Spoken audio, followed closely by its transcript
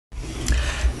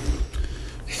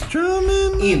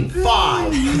In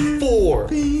 5, 4,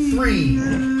 3.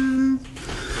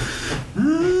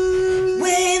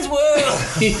 Wayne's World.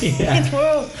 Wayne's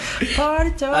World.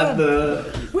 Party time.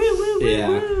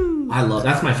 I love.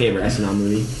 That's my favorite SNL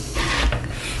movie.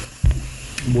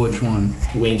 Which one?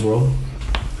 Wayne's World.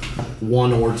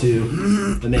 1 or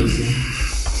 2. Amazing.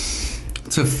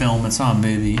 It's a film. It's not a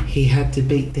movie. He had to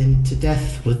beat them to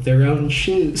death with their own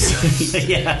shoes.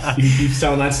 Yeah. He keeps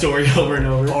telling that story over and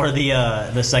over. Or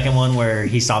the second one where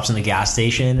he stops in the gas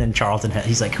station and Charlton,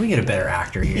 he's like, can we get a better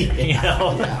actor here? You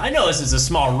know? Yeah. I know this is a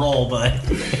small role, but...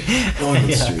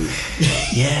 Gordon Street.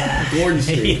 Yeah. Gordon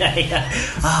Street. Yeah.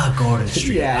 Ah, Gordon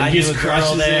Street. Yeah, I he knew just a girl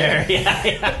crushes there. it.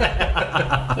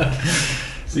 Yeah.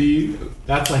 See,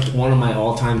 that's like one of my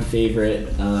all-time favorite.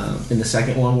 In the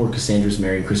second one, where Cassandra's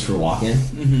married Christopher Walken,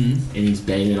 and he's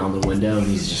banging on the window, and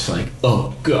he's just like,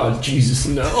 "Oh God, Jesus,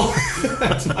 no!"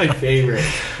 That's my favorite.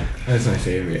 That's my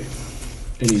favorite.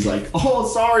 And he's like, "Oh,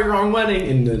 sorry, wrong wedding."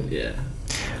 And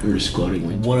we were just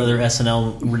quoting. What other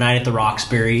SNL? Night at the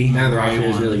Roxbury. Night at the Roxbury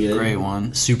is really good. Great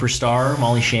one. Superstar.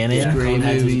 Molly Shannon. Yeah, Great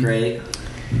Coneheads was movie. great.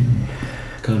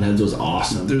 Coneheads was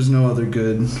awesome. There's no other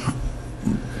good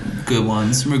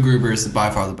ones. MacGruber is by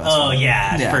far the best Oh one.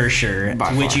 yeah, for sure.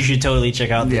 By Which far. you should totally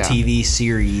check out the Yeah. TV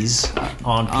series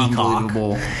on Peacock.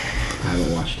 Unbelievable. I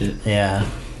haven't watched it. Yeah.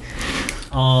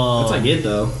 That's like it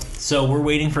though. So we're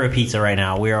waiting for a pizza right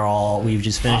now. We've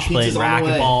just finished Hot playing pizza's on the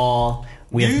way. racquetball.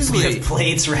 We have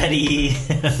plates ready.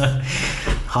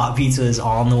 Hot pizza is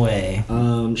on the way.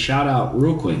 Shout out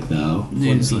real quick though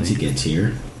when Newsly. pizza gets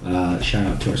here. Shout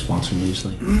out to our sponsor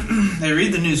Newsly. They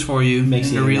read the news for you Makes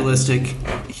in the a internet realistic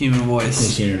human Makes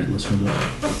voice. the internet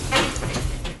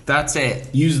listenable. That's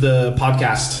it. Use the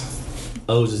podcast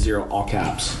O's 0 all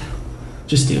caps.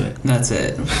 Just do it. That's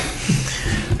it.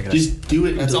 Just do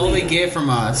it. And That's all delete they it. get from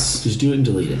us. Just do it and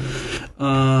delete it.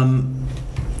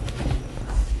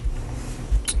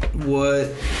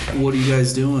 What are you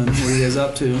guys doing? What are you guys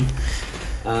up to?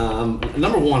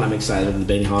 Number one, I'm excited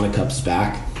the Benihana Cup's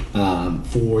back.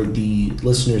 For the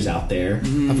listeners out there,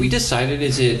 Have we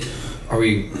decided? Are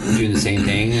we doing the same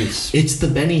thing? it's the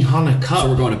Benihana Cup. So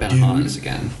we're going to dude. Benihana's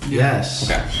again. Yes.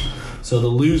 Okay. So the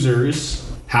losers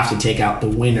have to take out the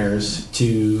winners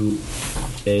to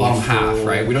a Bottom half, full-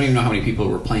 right? We don't even know how many people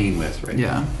we're playing with, right?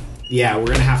 Yeah. Yeah, we're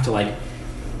gonna have to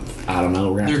I don't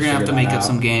know. They're gonna have to make up out.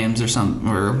 some games or something.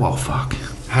 Or well, fuck.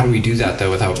 How do we do that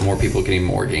though without more people getting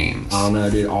more games? I don't know,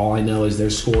 dude. All I know is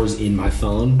there's scores in my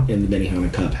phone, and the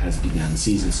Benihana Cup has begun.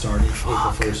 Season started April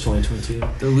 1st, 2022.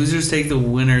 The losers take the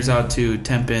winners out to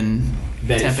Tempin Full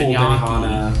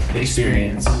Benihana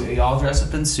experience. We all dress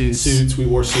up in suits. We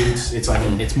wore suits. It's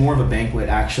it's more of a banquet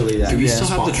actually. That Do we still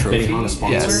have the trophy? Benihana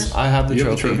sponsors, Yes, I have the You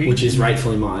have trophy. the trophy? which is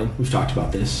rightfully mine. We've talked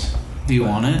about this. Do you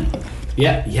want it?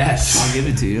 Yeah. Yes. I'll give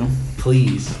it to you.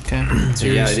 Please. Okay. So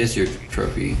yeah, it is your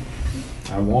trophy.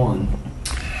 I won.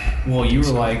 Well, you were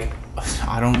like,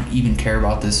 I don't even care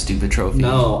about this stupid trophy.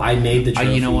 No, I made the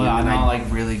trophy. You know what? I'm and not like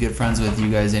really good friends with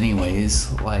you guys, anyways.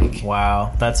 Like,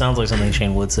 Wow, that sounds like something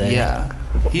Shane would say. yeah,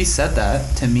 he said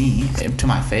that to me, to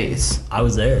my face. I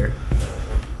was there.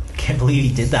 Can't believe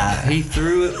he did that. He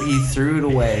threw it. He threw it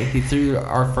away. He threw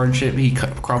our friendship. He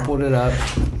crumpled it up.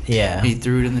 Yeah. He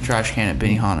threw it in the trash can at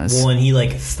Benihana's. Well, and he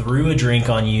threw a drink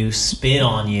on you, spit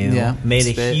on you, Yeah, made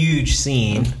a spit. huge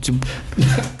scene.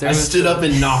 I stood up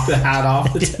and knocked the hat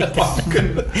off the tip off.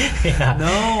 Yeah.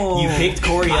 No. You picked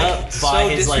Corey up by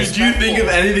his Did you think of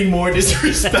anything more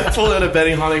disrespectful than a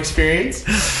Benihana experience?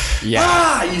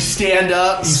 Yeah. You stand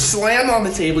up, you slam on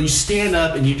the table, you stand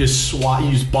up, and you just swat.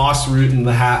 You just boss rooting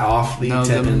the hat off the No,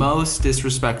 the tip. most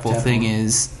disrespectful Teflon. thing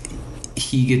is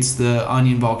he gets the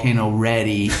onion volcano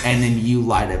ready and then you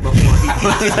light it before he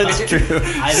That's true.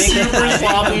 I think,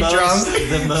 sloppy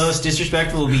the most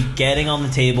disrespectful would be getting on the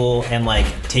table and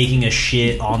taking a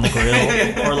shit on the grill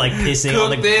or pissing on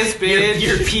the Cook this, bitch.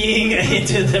 You're peeing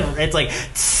into the.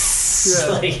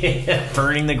 It's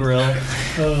burning the grill.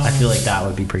 I feel like that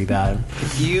would be pretty bad.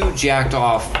 If you jacked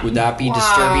off, would that be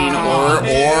disturbing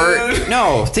or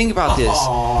no? Think about this.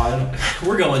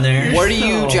 We're going there. What are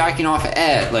you jacking off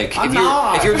at?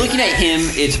 If you're looking at him,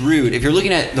 it's rude. If you're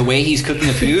looking at the way he's cooking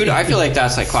the food, I feel like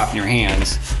that's like clapping your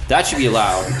hands. That should be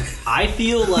allowed. I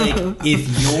feel like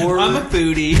if you're I'm a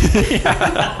foodie.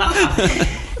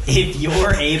 if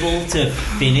you're able to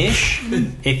finish,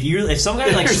 if some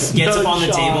guy gets up on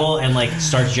the table and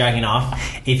starts jacking off,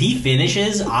 if he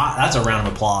finishes, that's a round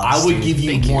of applause. I would give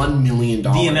you $1 million.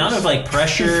 the amount of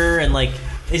pressure and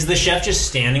Is the chef just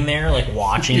standing there, like,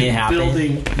 watching it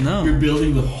happen? No. You're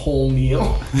building the whole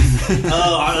meal.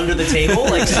 Oh, under the table?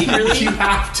 Like, secretly? You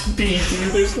have to be,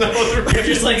 dude. There's no other way. You're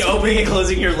just, like, opening and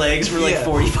closing your legs for, like,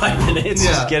 45 minutes.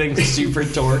 Yeah. Just getting super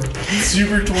torqued.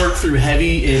 Super torque through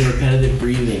heavy and repetitive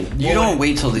breathing. You don't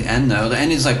wait till the end though. The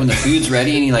end is like when the food's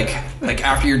ready and you like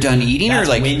after you're done eating That's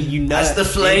or like when you nut As the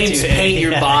flames into it. paint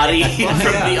your body from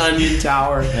Yeah. the onion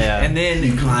tower. Yeah. And then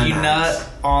you climax. nut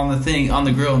on the thing on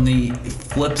the grill, and he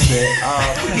flips it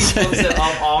up. He flips it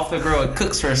up off the grill. It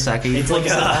cooks for a second. He It's like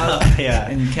flips it up, yeah.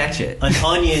 and you catch it. An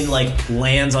onion like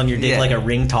lands on your dick Yeah. like a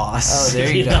ring toss. Oh,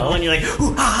 there you know? go. And you're like,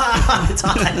 ooh, ha, ha, it's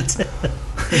hot.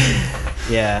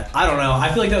 Yeah, I don't know. I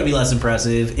feel like that would be less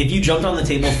impressive if you jumped on the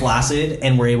table flaccid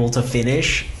and were able to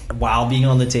finish while being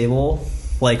on the table.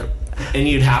 Like, And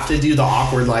you'd have to do the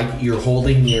awkward, like you're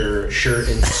holding your shirt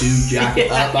and suit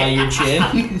jacket up by your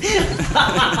chin.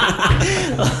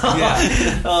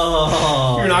 Yeah.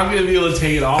 oh, You're not going to be able to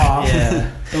take it off.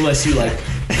 yeah. Unless you like.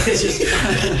 It's just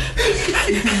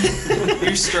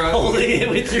You're struggling. holding it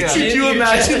with your Yeah. chin. Could you your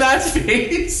imagine chest, that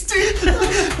face, dude?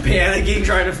 panicking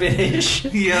trying to finish?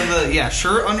 Yeah,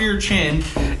 shirt under your chin.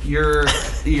 Your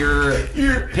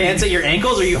Pants at your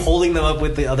ankles, or are you holding them up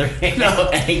with the other hand? No,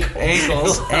 ankle.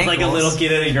 ankles. Like a little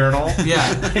kid at a urinal.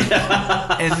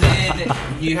 Yeah. And then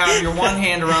you have your one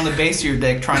hand around the base of your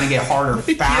dick trying to get harder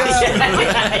fast.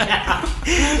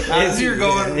 As you're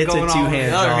going It's going a on with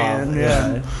two-hand the other job. hand.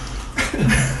 Yeah.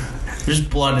 There's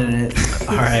blood in it.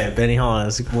 All right,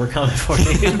 Benihana's, we're coming for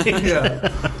you. Yeah.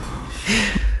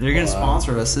 They're gonna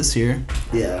sponsor us this year.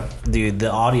 Yeah. Dude,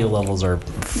 the audio levels are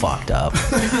fucked up.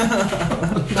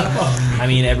 I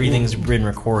mean, everything's been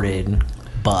recorded,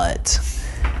 but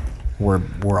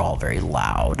we're all very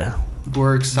loud.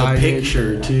 We're The excited.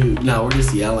 picture, too. No, we're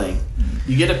just yelling.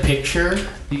 You get a picture.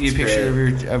 You get a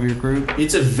picture of your group.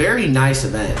 It's a very nice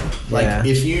event. Like, Yeah.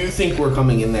 if you think we're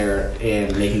coming in there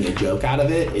and making a joke out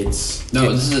of it, it's... no,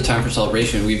 this is a time for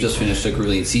celebration. We've just finished a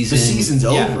Grillian season. The season's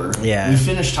over. Yeah. We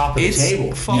finished top of It's the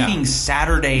table. fucking Yeah.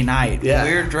 Saturday night. Yeah.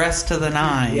 We're dressed to the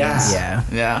nines. Yeah. Yeah.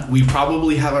 Yeah. We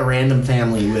probably have a random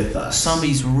family with us.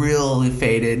 Somebody's really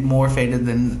faded, more faded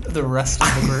than the rest of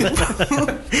the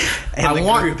group. And I the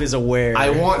want- group is aware.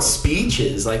 I want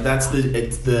speeches. Like, that's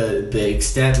the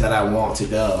extent that I want to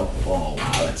go. Oh, wow,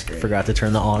 that's great. Forgot to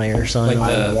turn the on-air sign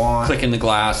Like on. I want- clicking the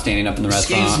glass, standing up in the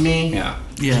Excuse restaurant. me? Yeah.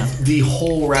 Yeah. The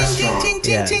whole restaurant.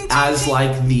 Yeah. As,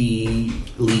 like, the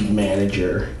league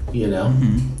manager, you know?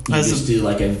 You As just a- do,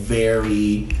 like, a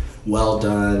very well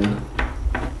done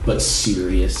but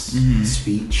serious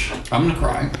speech. I'm gonna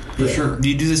cry for Yeah. sure.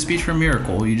 You do the speech for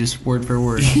Miracle. You just word for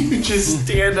word. You just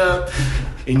stand up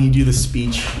and you do the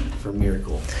speech for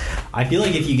Miracle. I feel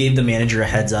like if you gave the manager a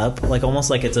heads up, like almost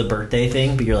like it's a birthday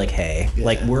thing, but you're like, hey,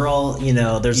 like we're all, you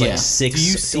know, there's Yeah. like Do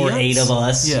you 6 see or us? 8 of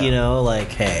us, Yeah. you know,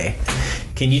 like, hey,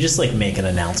 can you just like make an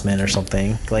announcement or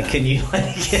something? Like, can you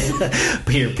like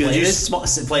here play you this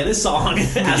play this song?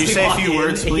 Could you say a few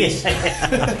words, please?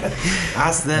 Yeah.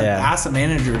 Ask them. Yeah. Ask the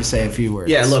manager to say a few words.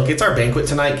 Yeah, look, it's our banquet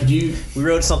tonight. Could you We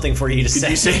wrote something for you to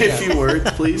say. say a few words,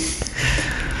 please?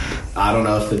 I don't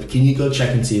know if the. Can you go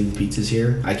check and see if the pizza's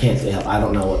here? I can't. I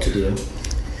don't know what to do.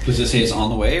 Does it say it's on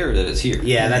the way or that it's here?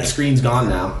 Yeah, that screen's gone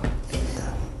now.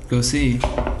 Go see.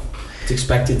 It's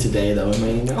expected today, though. In my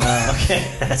email. Okay,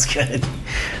 that's good.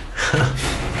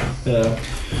 Yeah.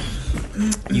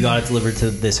 You got it delivered to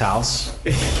this house.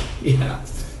 Yeah.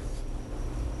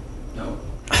 No.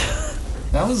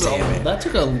 That was Damn it. that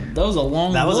was a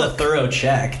long. That was a look. thorough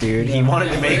check, dude. He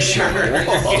wanted to make sure.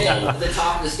 The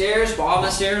top of the stairs, bottom of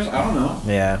the stairs. I don't know.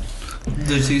 Yeah.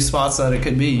 the 2 spots that it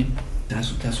could be.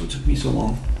 That's what took me so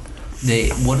long.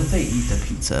 What did they eat the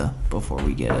pizza before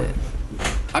we get it?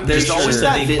 I'm There's just always sure.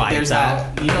 that. Big There's bites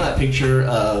that. You know that picture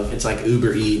of it's like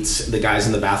Uber Eats. The guy's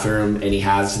in the bathroom and he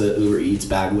has the Uber Eats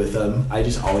bag with him. I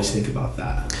just always think about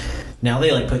that. Now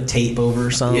they like put tape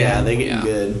over something. Yeah, they getting Yeah.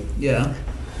 good. Yeah.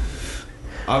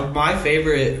 My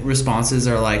favorite responses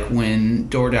are like when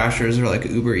DoorDashers or like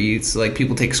Uber Eats, like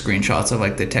people take screenshots of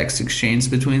like the text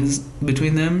exchange between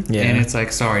them, Yeah. and it's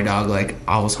like, "Sorry, dog, like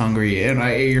I was hungry and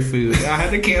I ate your food. I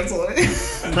had to cancel it."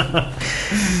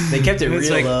 They kept it And real it's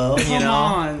like, low, come you know.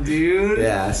 on, dude.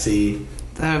 Yeah. See,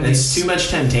 That would be it's too much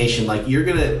temptation. Like you're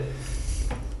gonna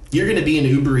be an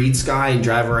Uber Eats guy and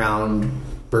drive around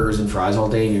burgers and fries all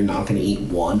day, and you're not gonna eat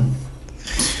one.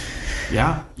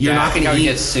 Yeah. You're not I think I gonna would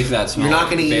eat. get sick of that smell. You're not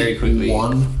gonna very eat quickly.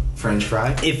 one French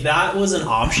fry. If that was an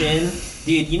option,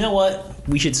 dude, you know what?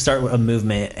 We should start a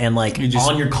movement and like You just-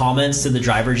 on your comments to the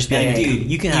driver, just be like, Yeah, yeah,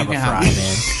 dude, you can have a can fry, have-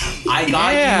 man. I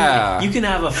got Yeah. You can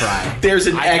have a fry. There's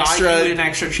an I got you an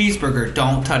extra cheeseburger.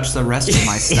 Don't touch the rest of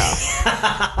my stuff.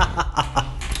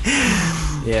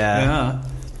 Yeah.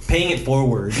 Paying it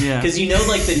forward. Yeah. Because you know,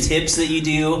 like, the tips that you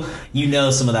do, you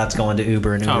know some of that's going to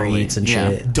Uber and Uber Totally. Eats and Yeah.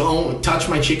 shit. Don't touch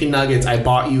my chicken nuggets. I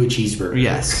bought you a cheeseburger.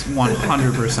 Yes,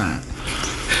 100%.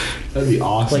 That'd be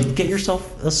awesome. Like, get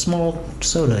yourself a small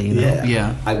soda, you know? yeah.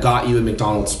 Yeah. I got you a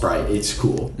McDonald's Sprite. It's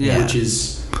cool. Yeah. Which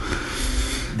is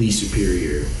the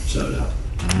superior soda.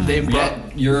 They brought. Yeah,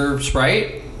 your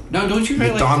Sprite? No, don't you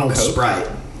like McDonald's Coke? Sprite.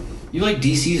 You like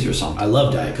DC's or something? I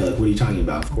love Diet Coke. What are you talking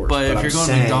about? Of course. But if I'm you're going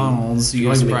to saying, McDonald's, if you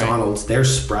you're get going to Sprite. McDonald's, their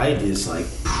Sprite is like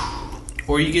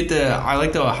Or you get I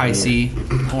like the high C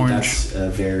orange. that's a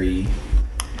very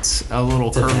It's a little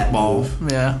a bad curveball.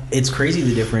 move. Yeah. It's crazy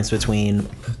the difference between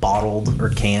bottled or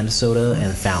canned soda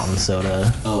and fountain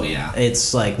soda. oh yeah.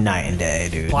 It's like night and day,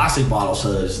 dude. Plastic bottle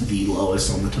soda is the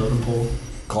lowest on the totem pole.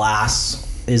 Glass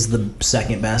is the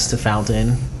second best to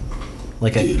fountain.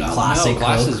 Like a Dude, I classic No,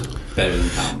 glass Coke. is better than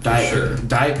fountain, for Diet, sure.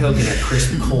 Diet Coke in a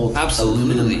crisp cold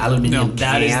Absolutely. aluminum No,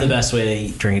 That is can. the best way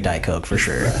to drink a Diet Coke for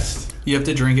sure. Best. You have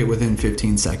to drink it within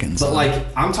 15 seconds. But like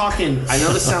I'm talking, I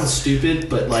know this sounds stupid,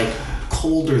 but like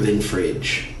colder than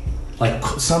fridge. Like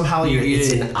somehow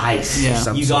it's in ice. Yeah. Or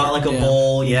some You got like a Yeah.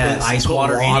 bowl, you Yes, put ice you put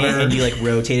water, in water. it, and you like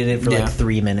rotated it for Yeah. like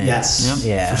 3 minutes. Yes.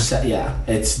 Yeah. Yeah.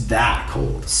 It's that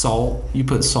cold. salt. You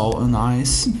put salt in the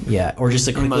ice. Yeah. Or just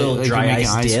a quick Like- little like dry you're making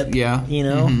ice ice- dip. yeah. You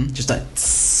know? Mhm. Just a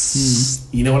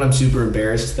You know what I'm super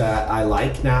embarrassed that I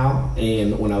like now?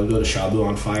 And when I would go to Shabu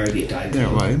on Fire, I'd get Diet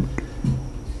Coke. right.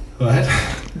 What?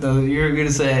 No, you're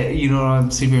gonna say, you know what I'm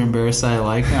super embarrassed that I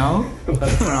like now?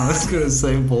 I was gonna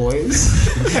say boys.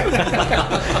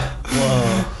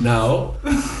 whoa. No.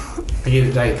 I get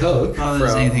a Diet Coke. Not that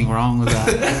there's from- anything wrong with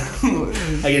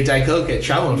that. I get Diet Coke at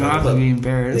Shabu on Fire. Not to be They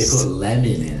embarrassed. put lemon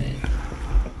in it.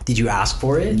 Did you ask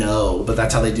for it? No, but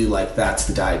that's how they do. Like that's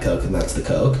the Diet Coke and that's the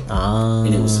Coke,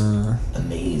 and it was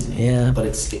amazing. yeah. but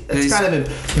it's They- kind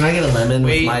of. Can I get a lemon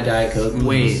Wait. with my Diet Coke?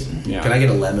 please? Yeah. Can I get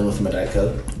a lemon with my Diet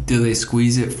Coke? Do they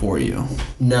squeeze it for you?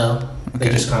 No, they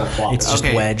Okay. just kind of plop It's it. just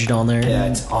Okay. wedged on there. Yeah,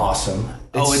 it's awesome.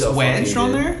 Oh, it's so wedged fucking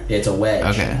on good. there? Yeah, it's a wedge.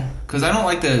 Okay. Because I don't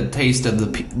like the taste of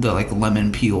the like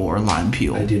lemon peel or lime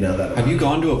peel. I do know that. Have you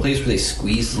gone to a place where they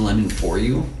squeeze the lemon for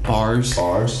you? Bars.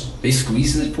 Bars? They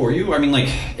squeeze it for you? I mean, like,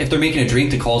 if they're making a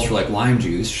drink that calls for, like, lime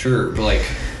juice, sure. But, like,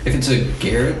 if it's a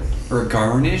Garrett or a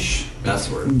garnish, that's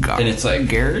the word. Then it's like...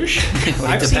 garish.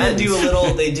 I've seen them depends. do a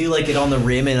little. They do like it on the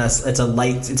rim, and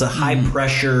it's a high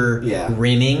pressure Yeah.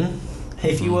 rimming,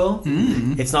 if you will.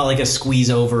 It's not like a squeeze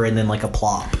over and then like a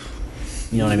plop.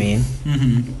 You know what I mean?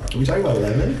 Are we talking about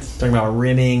lemons? Talking about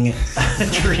rimming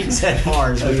drinks at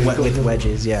bars with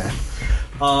wedges. Yeah.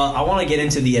 I want to get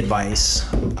into the advice.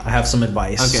 I have some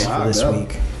advice Okay. for Wow, this go.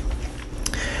 week.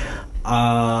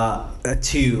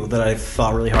 Two that I've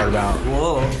thought really hard about.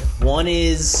 Whoa. One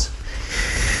is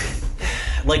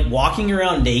like walking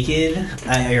around naked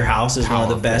at your house is one of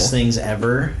the best Powerful. things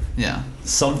ever. Yeah.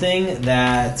 Something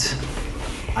that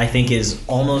I think is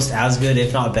almost as good,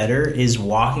 if not better, is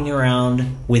walking around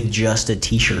with just a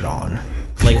t-shirt on.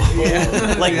 Like,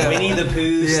 like Winnie the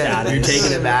Pooh status. You're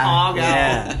taking it back. Hog out.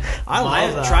 Yeah. I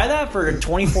love that. Try that for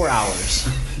 24 hours.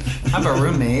 I have a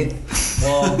roommate.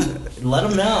 Well, let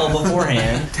them know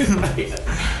beforehand.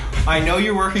 I know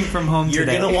you're working from home You're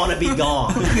today. going to want to be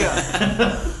gone.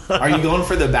 Are you going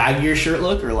for the baggier shirt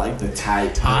look or like the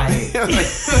tight?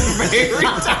 Very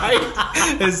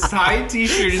tight. As tight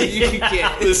t-shirt as you can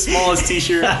get. The smallest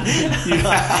t-shirt you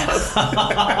have.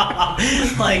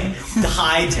 Like the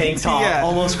high tank top, Yeah.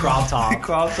 almost crop top.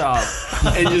 Crop top.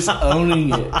 And just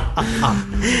owning it.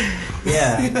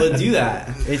 Yeah, but do that.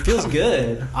 It feels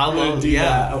good. I love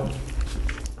Yeah.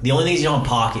 The only thing is you don't have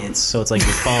pockets, so it's like your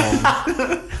phone.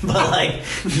 But like,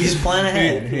 you just plan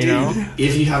ahead, you know?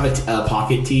 If you have a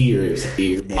pocket tee, your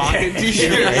Pocket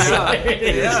t-shirt.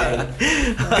 Yeah.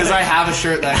 because I have a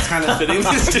shirt that's kind of fitting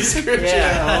this description.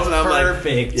 Yeah, and I'm like,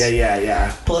 perfect.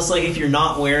 yeah. Plus, like, if you're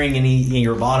not wearing any in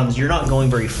your bottoms, you're not going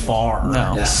very far.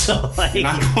 No. Yeah. So like,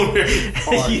 Not going very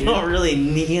far, you dude. don't really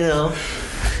need, you know.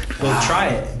 But Wow. try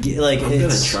it. Like, I'm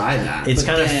it's gonna try that. It's But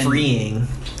kind of then- freeing.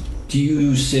 Do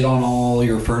you sit on all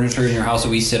your furniture in your house that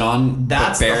we sit on?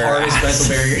 That's but the bare hardest ass?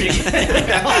 mental barrier to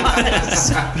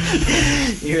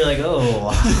get. You're like, oh,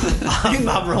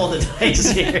 I'm rolling the dice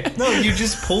here. No, you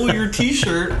just pull your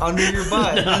t-shirt under your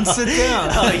butt and sit down.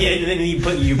 Oh yeah, and then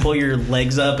you pull your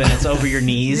legs up and it's over your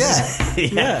knees.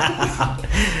 Yeah.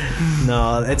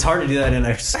 No, it's hard to do that in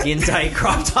a skin tight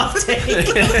crop top tank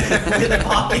with a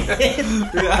pocket.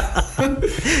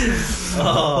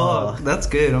 Oh. That's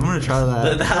good. I'm gonna try that.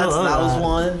 But that was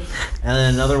one, and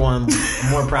then another one,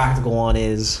 more practical one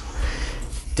is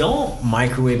don't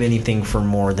microwave anything for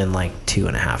more than like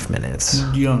 2.5 minutes.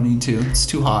 You don't need to. It's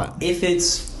too hot. If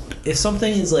it's if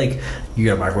something is like, you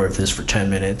gotta microwave this for 10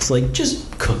 minutes, like,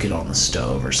 just cook it on the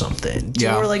stove or something.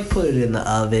 Yeah. Or, like, put it in the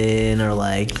oven or,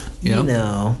 like, you Yep.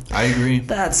 know. I agree.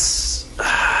 That's,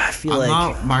 I feel I'm like.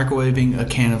 not microwaving a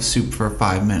can of soup for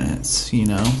 5 minutes, you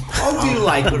know? I'll do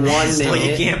like 1 minute. Well,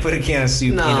 you can't put a can of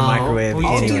soup in a microwave.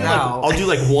 Well, you do anyway. that. I'll do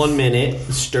like 1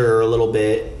 minute, stir a little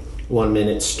bit. 1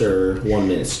 minute stir, 1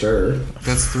 minute stir.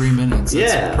 That's 3 minutes.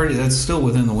 That's Yeah. That's still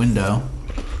within the window.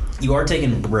 You are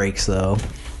taking breaks, though.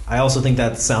 I also think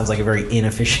that sounds like a very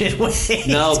inefficient way.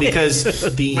 No, to- because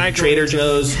the Microwave. Trader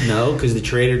Joe's the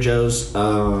Trader Joe's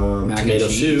and tomato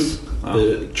cheese? soup, Oh.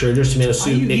 the Trader Joe's tomato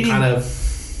soup, you it eating- kind of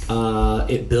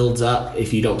it builds up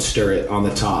if you don't stir it on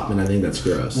the top, and I think that's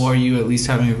gross. Well, are you at least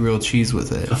having a grilled cheese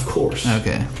with it? Of course.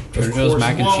 Okay. Trader Joe's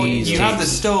mac and Well, cheese. you have the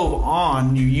tastes- stove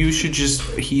on. You should just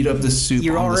heat up the soup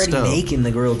You're on the already stove. making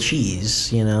the grilled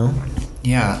cheese, you know?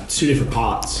 Yeah. It's 2 different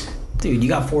pots. Dude, you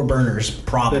got 4 burners,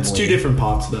 probably. That's 2 different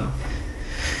pots, though.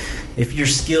 If you're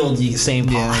skilled, you same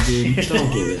pot. Yeah, dude.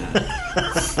 Don't do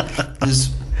that.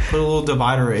 Just put a little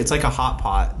divider. It's like a hot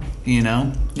pot, you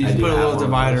know? You I just do put a have little one of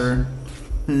divider,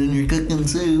 and then you're cooking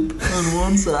soup on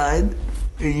one side,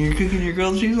 and you're cooking your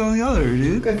grilled cheese on the other,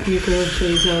 dude. Got your grilled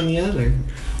cheese on the other.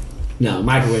 No,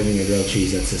 microwaving a grilled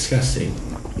cheese, that's disgusting.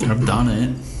 I've done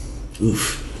it.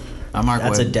 Oof. I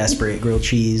microwave That's a desperate grilled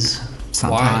cheese. Why?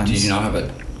 sometimes. Did you not have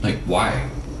it? Like, why?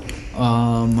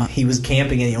 He was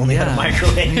camping and he only had a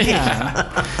microwave.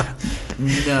 Yeah.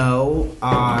 No,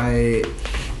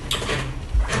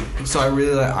 So I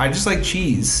really like. I just like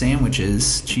cheese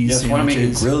sandwiches. You just want to make a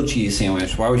sandwiches. grilled cheese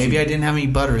sandwich. Why would Maybe you? I didn't have any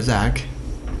butter, Zach.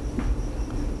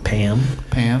 Pam.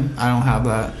 Pam, I don't have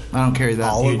that. I don't carry that.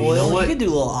 Olive Dude, you know oil. what? You could do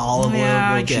a little olive Yeah, oil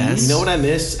I grilled guess. cheese. You know what I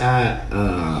miss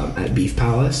at Beef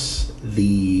Palace?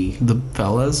 The The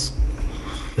fellas.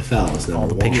 fellas. All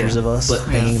the pictures of us But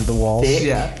hanging at the walls. thick-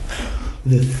 Yeah.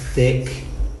 the thick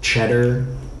cheddar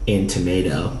and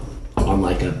tomato on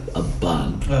like a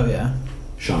bun. Oh yeah.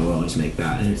 Sean will always make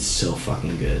that, and it's so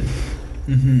fucking good.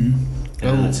 Mm-hmm.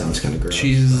 Oh, that sounds kind of gross.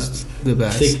 Cheese is the but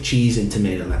best. thick cheese and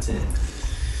tomato. That's it.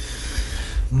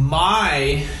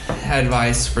 My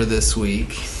advice for this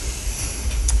week.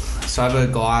 So I have a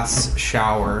glass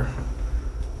shower,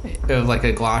 like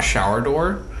a glass shower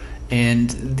door, and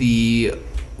the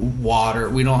water.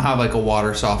 We don't have like a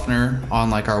water softener on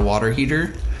like our water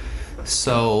heater,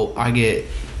 so I get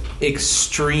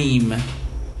extreme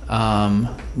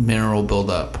mineral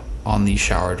buildup on the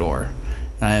shower door,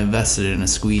 and I invested in a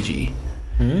squeegee.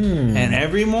 And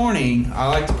every morning I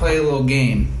like to play a little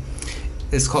game.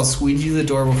 It's called Squeegee the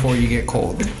Door Before You Get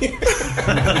Cold.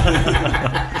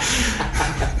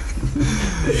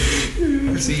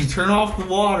 So you turn off the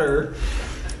water.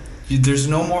 There's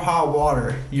no more hot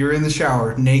water. You're in the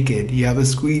shower, naked. You have a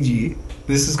squeegee.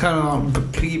 This is kind of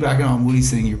piggybacking on Woody's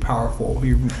thing. You're powerful.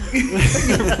 You're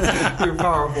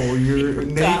powerful. You're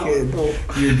naked.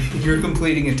 You're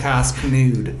completing a task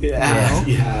nude. Yeah,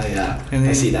 You know? yeah. And I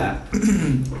then- see that.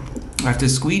 I have to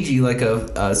squeegee like a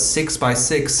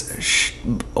 6x6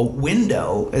 a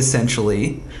window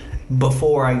essentially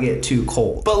before I get too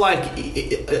cold. But like,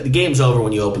 the game's over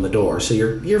when you open the door, so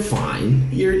you're fine.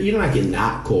 You're not getting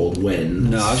that cold when.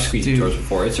 No, I've squeezed Dude. doors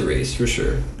before. It's a race for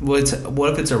sure. What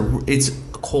if it's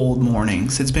cold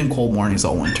mornings? It's been cold mornings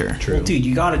all winter. Well, dude,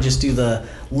 you gotta just do the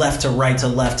left to right to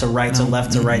left to right to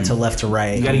left to right to left to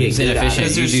right. You gotta get It's good at inefficient.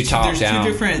 it. Because You do top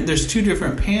down. There's two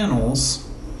different panels.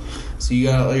 So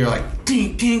you're like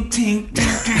tink tink tink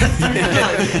tink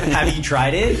tink. Have you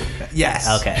tried it? Yes.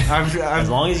 Okay. I've, As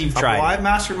long as you've tried Well, it. I've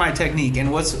mastered my technique, and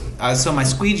so my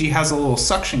squeegee has a little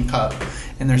suction cup,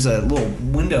 and there's a little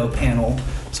window panel,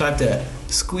 so I have to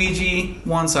squeegee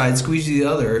one side, squeegee the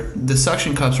other. The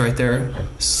suction cup's right there.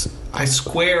 I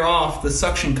square off the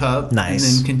suction cup, Nice.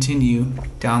 and then continue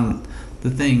down the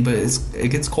thing. But it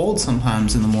gets cold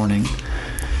sometimes in the morning.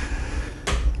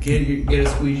 Get a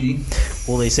squeegee.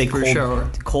 Well, they say For shower.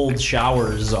 cold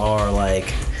showers are like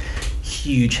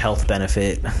huge health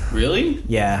benefit. Really?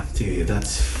 Yeah. Dude,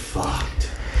 that's fucked.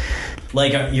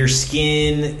 Like your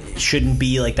skin shouldn't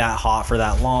be like that hot for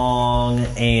that long,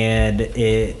 and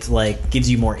it like gives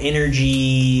you more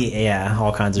energy. Yeah,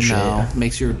 all kinds of No, shit.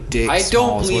 makes your dick. I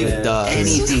small don't is what believe it does.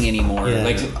 anything anymore. Yeah.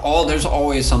 Like there's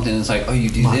always something that's like, oh, you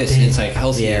do My this, and it's dick. like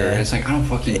healthier. Yeah. And it's like I don't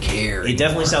fucking care. It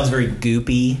definitely sounds very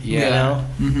goopy. Yeah. You know,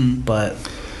 Mm-hmm. but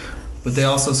But they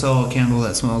also sell a candle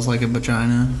that smells like a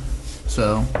vagina.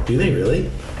 So Do they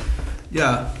really?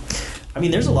 yeah. I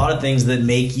mean, there's a lot of things that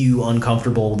make you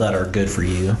uncomfortable that are good for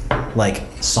you, like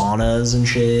saunas and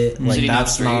shit. Like Sitting up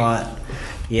that's straight. not.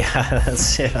 Yeah,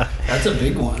 that's That's a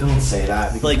big one. Don't say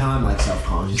that. Because Like, now I'm like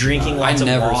self-conscious. drinking about I lots of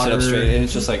never water. sit up straight, and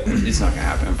it's just like it's not gonna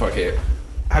happen. Fuck it.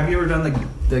 Have you ever done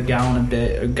the gallon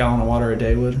of water a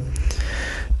day, Wood?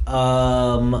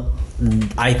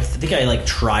 I think I like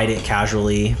tried it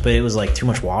casually, but it was like too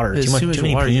much water. Too much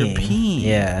water. Peeing. You're peeing.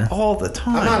 Yeah. All the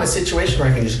time. I'm not in a situation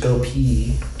where I can just go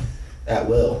pee at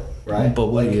will, right? But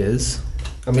Woody is.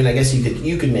 I mean, I guess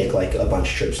you could make like a bunch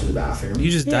of trips to the bathroom. You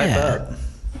just dive up.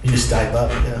 You just dive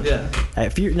up. Yeah.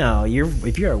 If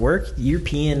you're at work, you're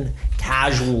peeing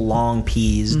casual long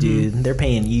pees, dude. They're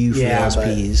paying you for those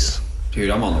pees. Dude,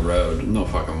 I'm on the road. No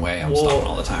fucking way. I'm stopping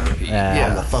all the time to pee.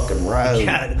 On the fucking road.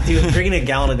 Yeah, dude, drinking a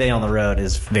gallon a day on the road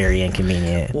is very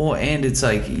inconvenient. Well, and it's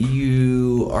like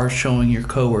you are showing your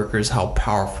coworkers how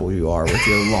powerful you are with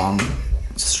your long,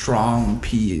 strong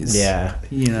peas. Yeah.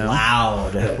 You know?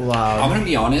 Loud. I'm going to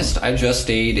be honest. I just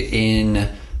stayed in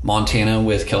Montana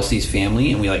with Kelsey's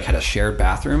family, and we like had a shared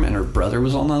bathroom, and her brother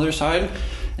was on the other side.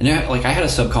 And I had a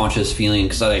subconscious feeling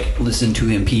because I like listened to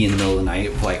him pee in the middle of the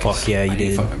night. Like, fuck yeah, you I need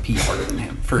did. to fucking pee harder than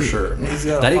him for sure. He's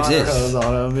got That a fire exists. hose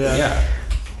on him. Yeah.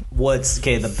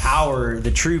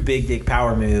 The true big dick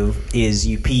power move is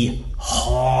you pee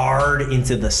hard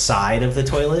into the side of the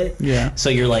toilet. Yeah. So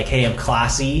you're like, hey, I'm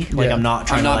classy. Like, Yeah. I'm not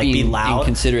trying I'm not to like be being loud.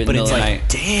 inconsiderate in But the it's middle of like,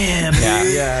 the night. damn, Yeah.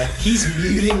 dude. Yeah. He's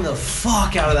muting the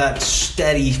fuck out of that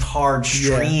steady, hard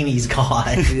stream he's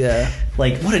got. Yeah.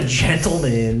 Like, what a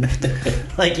gentleman.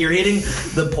 Like, you're hitting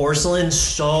the porcelain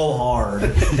so hard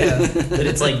that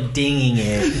it's like dinging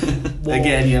it. Well,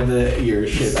 Again, you have your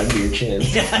shit under your chin.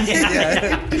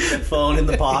 yeah. Phone in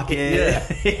the pocket.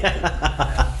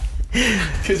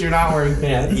 Because you're not wearing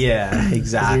pants. Yeah,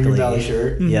 exactly. Your belly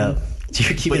shirt. Yep. You're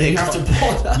keeping But it you have to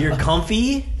pull it up. You're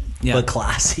comfy, but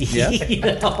classy. Yeah. You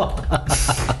know?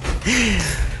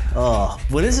 Oh,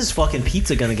 when is this fucking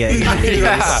pizza gonna get here?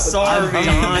 Yeah. I'm starving.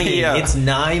 I'm dying. Yeah. It's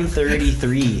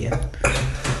 9:33.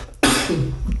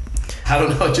 I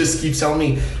don't know. It just keeps telling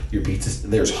me your pizza.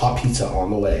 There's hot pizza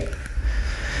on the way.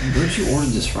 Where'd you order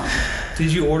this from?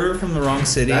 Did you order it from the wrong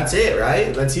city? That's it,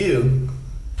 right? That's you.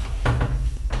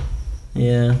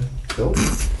 Yeah, Nope.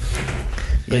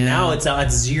 but now it's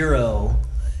at 0.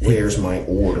 Where's my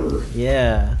order?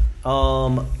 Yeah.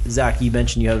 Zach, you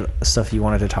mentioned you had stuff you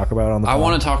wanted to talk about on the. I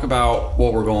want to talk about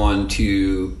what we're going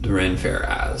to the Ren Fair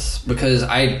as, because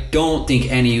I don't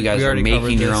think any of you guys We are already making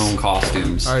covered your this. own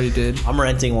costumes. I already did. I'm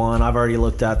renting one. I've already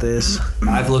looked at this.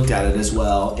 I've looked at it as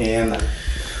well, and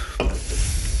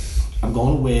I'm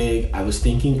going wig. I was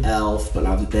thinking elf,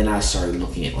 but then I started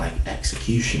looking at like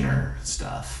executioner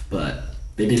stuff, but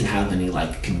they didn't have any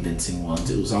like convincing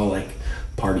ones. It was all like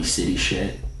Party City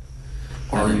shit.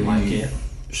 I didn't like it.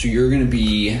 So you're going to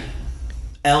be...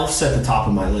 Elf's at the top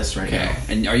of my list right Okay. now.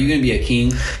 And are you going to be a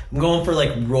king? I'm going for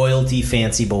like royalty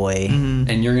fancy boy.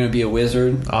 And you're going to be a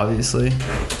wizard? Obviously.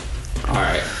 All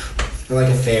right. Or like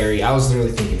a fairy. I was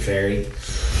really thinking fairy.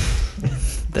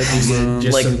 That'd be good.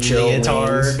 Just Like some chill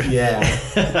leotard. wings. Yeah.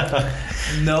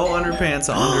 No underpants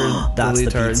under That's the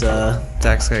leotard. pizza.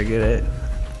 Zach's gotta get it.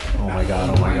 Oh my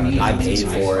god! Oh my god! I paid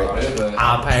for it.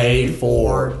 I paid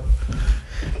for it.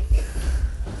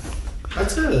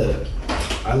 That's a.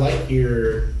 I like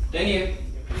your. Dang you.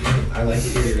 I like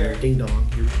your ding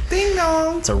dong. Ding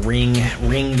dong. It's a ring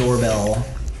doorbell.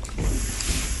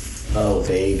 Oh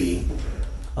baby.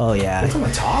 Oh yeah. What's on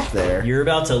the top there? You're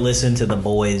about to listen to the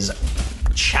boys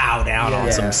chow down on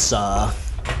Yeah. some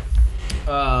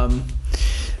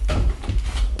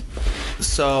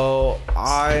So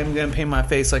I'm gonna paint my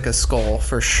face like a skull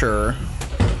for sure,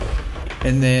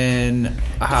 and then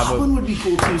I have Goblin would be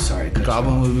cool too. Sorry. a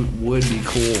goblin would be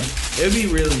cool. It would be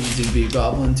really easy to be a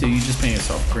goblin too. You just paint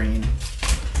yourself green.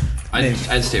 I'd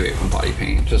stay away from body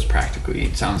paint. Just practically.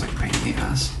 It sounds like a pain in the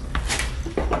ass.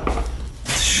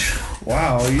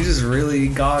 Wow, you just really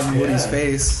got in Woody's Yeah.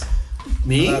 face.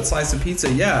 Me? That slice of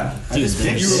pizza, yeah. Dude,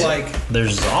 You were like,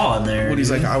 there's Zaw in there. Woody's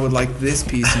like, I would like this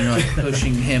piece, and you're like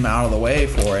pushing him out of the way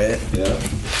for it.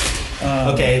 Yeah.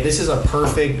 Okay, this is a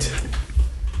perfect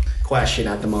question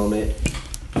at the moment.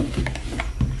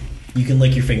 You can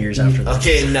lick your fingers after that.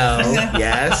 Okay, no.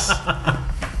 Yes.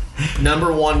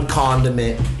 Number one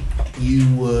condiment you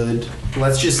would.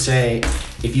 Let's just say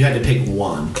if you had to pick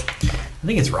one. I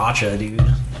think it's Racha, dude.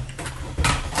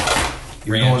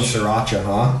 You're Ranch. going sriracha,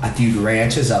 huh? Dude,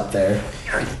 ranch is up there.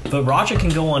 But Racha can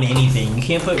go on anything. You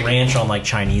can't put ranch on like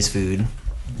Chinese food.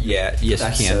 Yeah. Yes,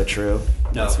 That's you can. so true.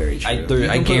 That's very true.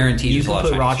 I guarantee you there's a can lot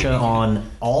put of Chinese Racha food. on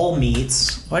all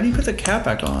meats. Why do you put the cap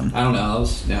back on? I don't know. That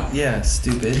was, no. Yeah,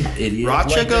 stupid idiot.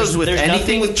 Racha Like, goes with there's anything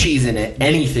nothing- with cheese in it.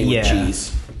 Anything Yeah. with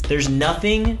cheese. There's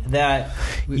nothing that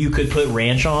you could put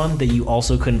ranch on that you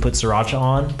also couldn't put sriracha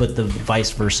on, but the vice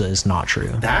versa is not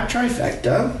true. That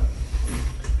trifecta.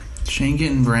 Shane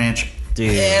getting ranch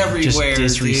Dude, everywhere,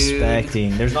 just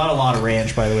disrespecting. There's not a lot of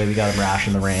ranch, by the way. We got him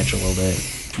ration the ranch a little bit.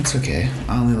 It's okay.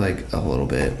 I only like a little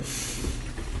bit.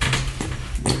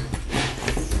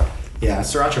 Yeah,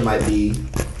 sriracha might be.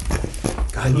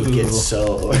 God, you get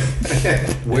so.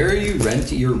 Where are you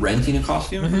renting? You're renting a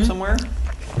costume from somewhere?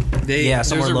 Yeah, There's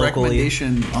somewhere a locally.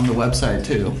 recommendation on the website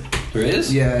too. There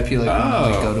is? Yeah, if you like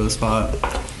want to go to a spot.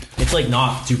 It's like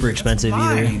not super expensive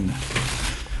either.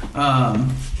 Fine.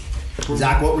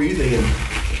 Zach, what were you thinking?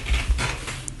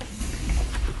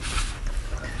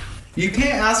 You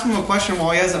can't ask him a question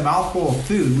while he has a mouthful of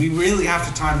food. We really have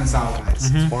to time this out, guys.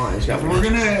 Fine, he's got We're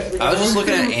gonna. I was just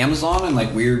looking at Amazon and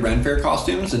like weird Ren Fair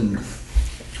costumes, and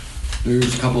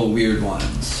there's a couple of weird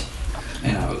ones.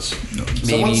 And I was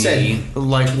Someone said-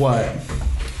 Like what?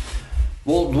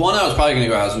 well, the one I was probably gonna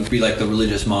go as would be like the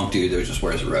religious monk dude that just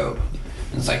wears a robe.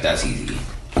 And it's like that's easy,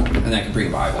 and I can bring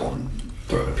a Bible and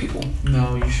throw it at people.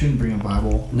 No, you shouldn't bring a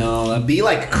Bible. No, that'd Be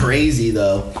like crazy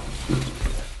though.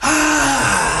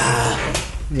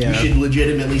 You should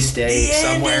legitimately stay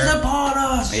somewhere. upon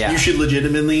us. Yeah. You should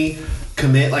legitimately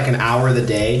commit like an hour of the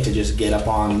day to just get up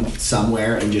on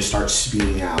somewhere and just start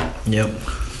spewing out. Yep.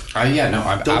 yeah, no,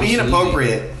 I'm Don't be absolutely-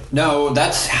 inappropriate. No,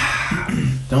 that's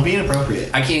Don't be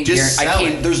inappropriate. I can't. Just I sell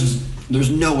can't. it. There's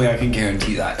no way I can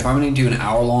guarantee that. If I'm going to do an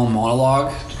hour-long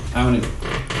monologue, I'm going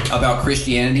to about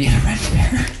Christianity and Ren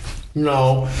Fair.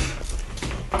 No.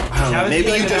 I don't know.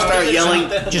 Maybe you just start yelling.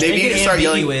 Just Maybe make you it just start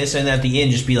yelling. ambiguous, and at the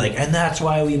end, just be like, "And that's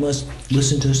why we must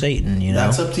listen to Satan." You know.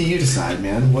 That's up to you to decide,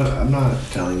 man. What I'm not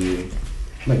telling you.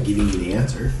 I'm not giving you the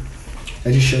answer.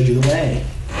 I just showed you the way.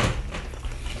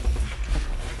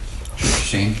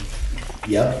 Interesting.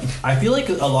 Yep. I feel like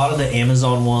a lot of the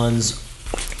Amazon ones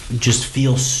just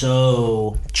feel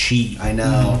so cheap. I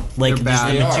know. Like They're bad.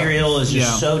 the They are. material is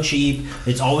just Yeah. so cheap.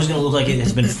 It's always going to look like it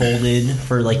has been folded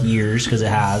for like years because it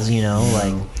has. You know,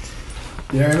 like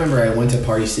Yeah, I remember I went to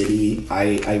Party City.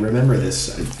 I remember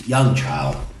this young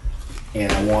child,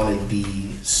 and I wanted the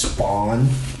Spawn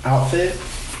outfit,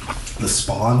 the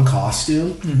Spawn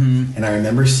costume, and I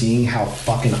remember seeing how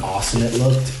fucking awesome it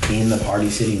looked in the Party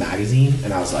City magazine,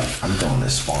 and I was like, I'm going to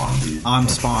Spawn, dude. I'm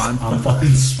Spawn. I'm fucking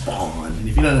Spawn. And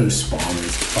if you don't know who Spawn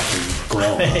is, fucking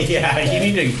grow up. yeah, you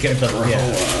need to get the Grow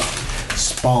up.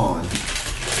 Spawn.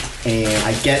 And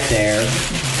I get there,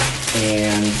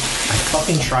 and I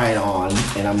fucking try it on,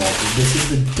 and I'm like, this is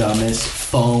the dumbest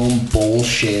foam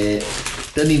bullshit.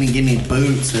 Doesn't even give me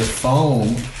boots, they're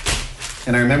foam.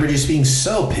 And I remember just being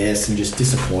so pissed and just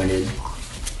disappointed.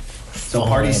 So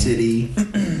Party City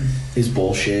is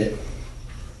bullshit.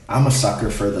 I'm a sucker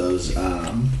for those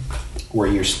where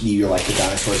you're like the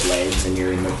dinosaur's legs and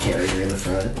you're in the carrier in the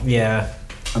front. Yeah,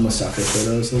 I'm a sucker for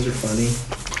those. Those are funny.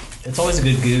 it's always a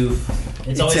good goof.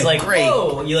 It's always a like, great-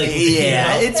 whoa, you like,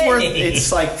 Yeah, you know, it's worth. hey.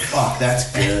 It's like fuck.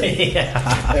 That's good.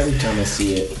 yeah, Every time I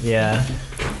see it. yeah.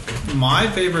 My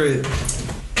favorite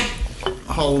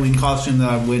Halloween costume that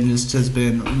I've witnessed has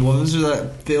been, what was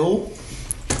that, Phil?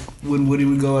 When Woody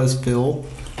would go as Phil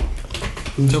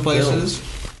to places.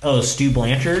 Oh, Stu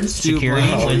Blanchard, Stu security,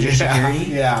 Blanchard. Ledger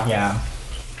security. Yeah. Yeah.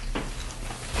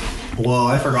 Whoa,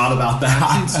 I forgot about that.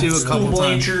 I've seen Stu a Stu couple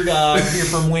times. Blanchard here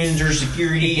from Windsor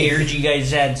Security. I heard you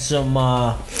guys had some,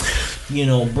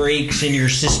 breaks in your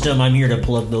system. I'm here to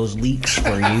plug those leaks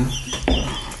for you.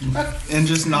 And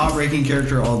just not breaking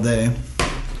character all day.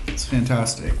 It's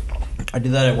fantastic. I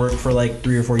did that at work for like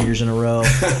 3 or 4 years in a row,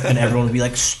 and everyone would be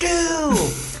like, "Stu!"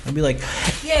 I'd be like,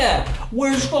 "Yeah,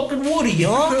 where's fucking Woody,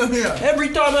 huh? Yeah. Every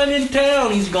time I'm in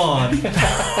town, he's gone."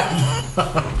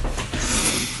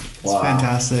 It's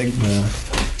fantastic.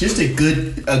 Just a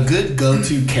good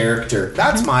go-to character.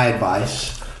 That's my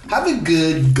advice. Have a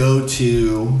good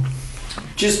go-to,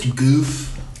 just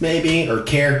goof maybe, or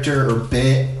character or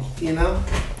bit. You know,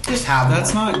 just have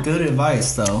That's one. not good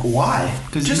advice though, Why?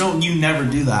 because Just- you never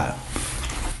do that.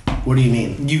 What do you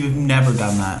mean? You've never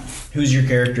done that. Who's your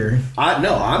character?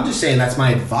 No, I'm just saying that's my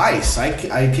advice. I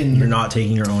can. You're not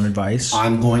taking your own advice.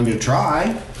 I'm going to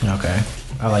try. Okay,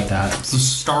 I like that. So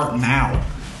start now.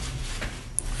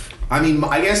 I mean,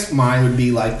 I guess mine would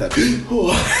be like the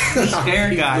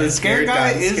Scared guy. The Scared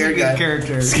guy is a good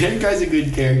character. Scared guy's a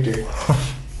good character.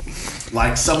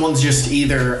 Like someone's just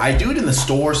either I do it in the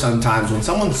store sometimes when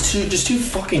someone's too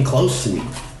fucking close to me.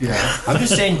 Yeah. I'm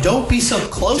just saying, don't be so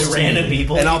close To to random me.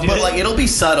 people And you I'll do put it? like it'll be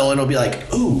subtle and it'll be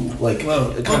like, ooh, like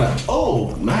Whoa. kind of,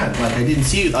 oh man, like I didn't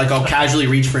see you. Like I'll casually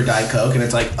reach for a Diet Coke and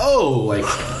it's like, oh, like,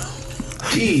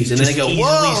 jeez, and then they go, easily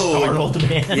whoa, startled,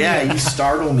 man. yeah, you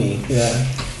startle me, yeah.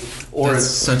 Or That's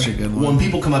such a good one. when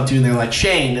people come up to you and they're like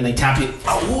Shane and they tap you,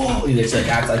 oh whoa, they just like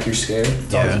act like you're scared.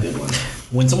 It's always a Yeah. good one.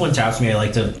 When someone taps me, I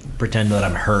like to pretend that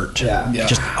I'm hurt. Yeah. Yeah.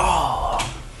 Just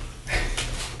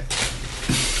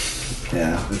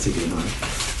That's a good one.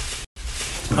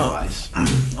 Advice.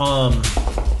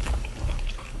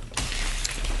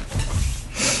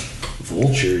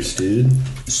 Vultures, dude.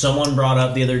 Someone brought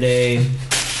up the other day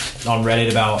on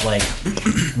Reddit about like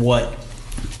what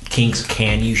kinks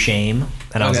can you shame,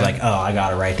 and I was like, oh, I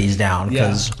gotta write these down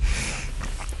because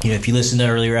if you listen to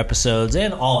earlier episodes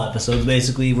and all episodes,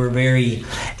 basically we're very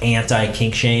anti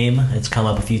kink shame. It's come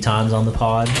up a few times on the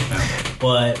pod,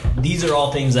 but these are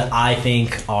all things that I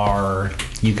think are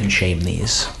you can shame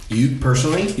these. You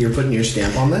personally, you're putting your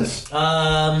stamp on this?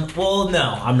 Well,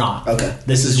 no, I'm not. Okay.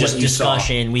 This is just what you saw.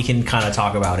 discussion. We can kind of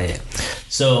talk about it.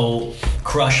 So,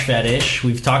 crush fetish.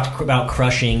 We've talked about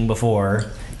crushing before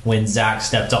when Zach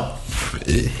stepped up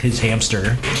his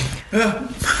hamster.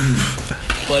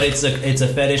 But it's a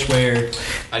fetish where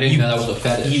I didn't know that was a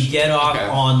fetish. you get off Okay.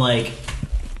 on like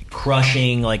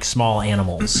crushing like small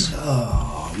animals.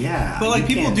 Oh, yeah. But like You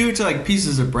people can't- do it to like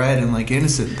pieces of bread and like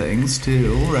innocent things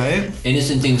too, right?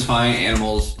 Innocent things fine,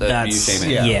 animals that you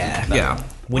shame it. Yeah.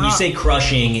 When you say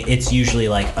crushing, it's usually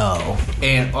like, oh,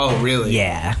 And really?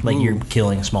 yeah, like you're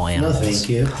killing small No, animals. thank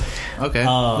you. Okay,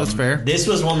 that's fair. This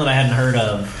was one that I hadn't heard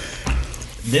of.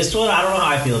 This one, I don't know how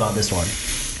I feel about this one.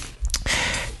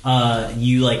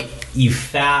 You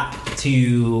fap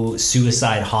to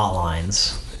suicide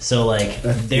hotlines. So like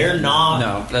they're No,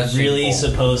 not that's really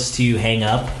simple. supposed to hang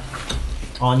up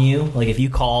on you. Like if you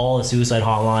call a suicide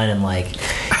hotline and like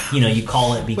you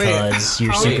call it because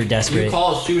you're super Wait, desperate. You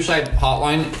call a suicide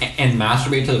hotline and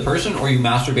masturbate to the person, or you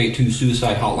masturbate to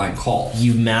suicide hotline calls?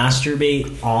 You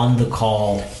masturbate on the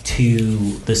call to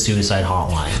the suicide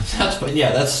hotline.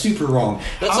 That's super wrong.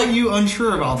 That's How like are you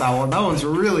unsure about that one? That one's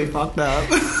really fucked up.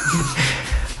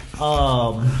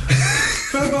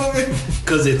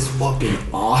 Because it's fucking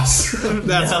awesome.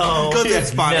 That's No. because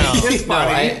it's funny. No. It's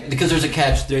funny. because there's a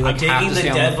catch. They're like I'm taking the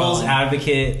devil's out.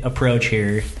 advocate approach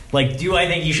here. Like, do I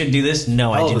think you should do this?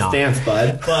 No, I do the not. stance,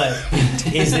 bud. But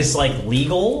is this like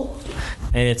legal?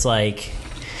 And it's like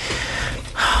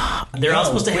they're not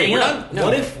supposed to hang we're up. not- no.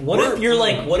 What if you're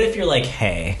like,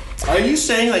 hey, Are you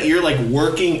saying that you're like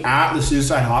working at the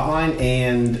suicide hotline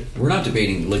and We're not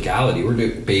debating legality. We're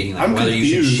debating like I'm whether you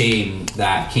should confused. shame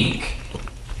that kink.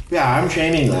 yeah, I'm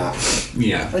shaming that.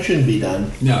 Yeah. That shouldn't be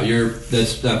done. No,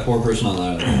 that's that poor person on the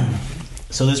other.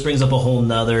 so this brings up a whole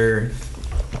nother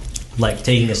like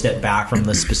taking a step back from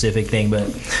the specific thing, but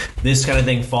this kind of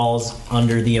thing falls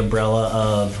under the umbrella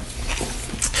of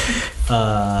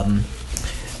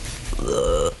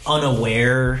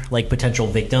unaware like potential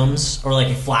victims, or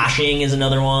like flashing is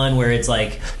another one where it's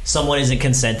like someone isn't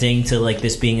consenting to like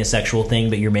this being a sexual thing,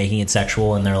 but you're making it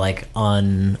sexual and they're like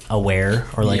unaware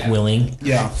or like willing.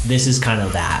 Yeah. This is kind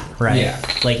of that, right? Yeah.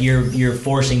 Like you're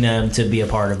forcing them to be a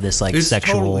part of this like It's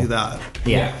sexual. totally that.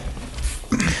 Yeah.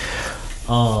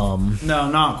 No,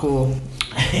 not cool.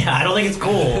 Yeah, I don't think it's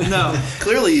cool. No.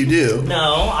 Clearly you do.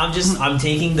 No, I'm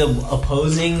taking the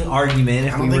opposing argument.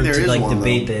 If I we don't were think there to is like one,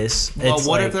 debate though. this, Well, it's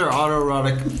what like, if they're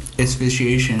autoerotic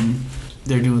asphyxiation?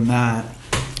 They're doing that,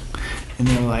 and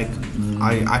they're like,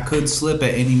 I could slip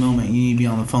at any moment. You need to be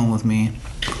on the phone with me.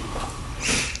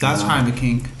 That's kind of a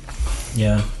kink.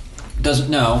 yeah. Doesn't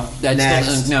no. That Next.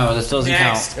 doesn't no. That doesn't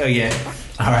count. Oh yeah.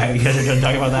 All right, you guys are done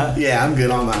talking about that. Yeah, I'm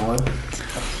good on that one.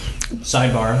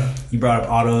 Sidebar: you brought up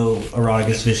autoerotic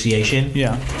asphyxiation.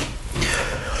 Yeah.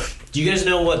 Do you guys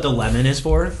know what the lemon is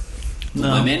for?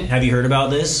 Lemon. Have you heard about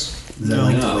this? Is that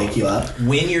like No. to wake you up?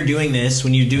 When you're doing this,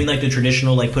 when you're doing like the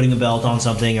traditional like putting a belt on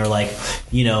something or like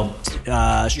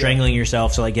strangling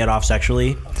yourself to like get off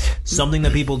sexually, something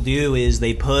that people do is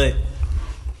they put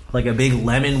like a big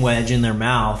lemon wedge in their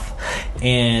mouth,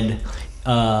 and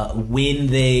when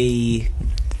they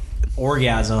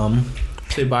orgasm,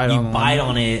 They bite you on bite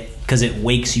on it because it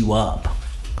wakes you up.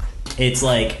 It's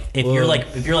like if you're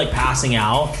like passing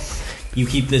out, you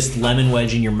keep this lemon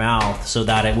wedge in your mouth so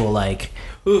that it will like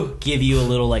give you a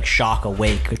little like shock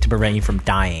awake to prevent you from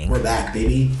dying. We're back,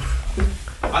 baby.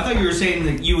 I thought you were saying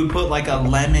that you would put like a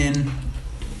lemon.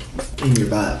 In your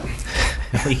butt.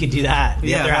 You could do that.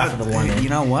 The other half of the warning. You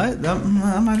know what? That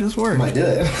might just work. Might do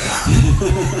it.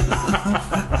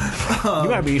 You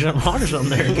might be something hot or something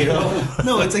there, kiddo.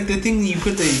 No, it's like the thing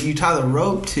that you tie the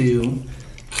rope to.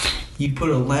 You put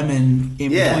a lemon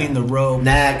in Yeah. between the rope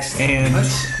Next. and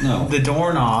No. the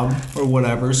doorknob or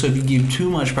whatever. So if you give too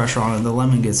much pressure on it, the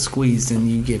lemon gets squeezed and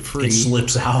you get free. It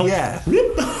slips out. Yeah.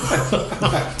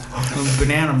 A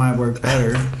banana might work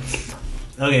better.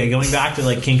 Okay, going back to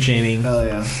like kink shaming, Hell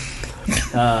yeah.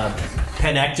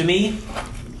 penectomy.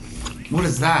 What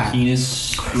is that?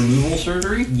 Penis removal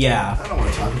surgery. Yeah. I don't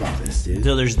want to talk about this, dude.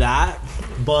 So there's that,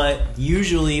 but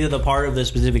usually the part of the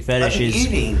specific fetish I'm is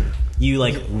eating. You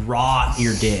like rot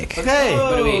your dick. Okay.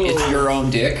 But wait, it's your own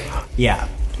dick. Yeah.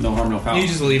 No harm, no foul. You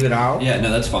just leave it out. Yeah, no,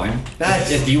 that's fine.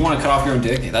 Next. If you want to cut off your own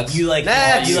dick, that's You like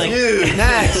Next, you like dude.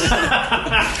 Next.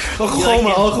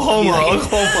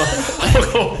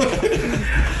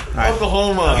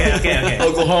 Oklahoma. Okay.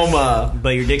 Oklahoma. But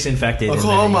your dick's infected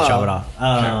Oklahoma. and then you chop it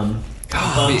off.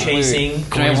 Bug Wait, chasing.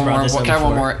 Can I have one more? Corey's brought this up Can I have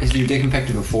one before. more? Is your dick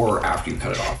infected before or after you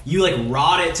cut it off? You like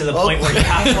rot it to the point where you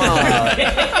have to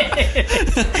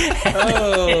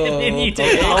and then you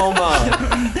take it off.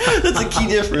 Oklahoma. That's a key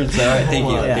difference. All right, thank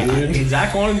you. Yeah.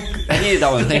 Zach one. I needed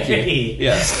that one. Thank you.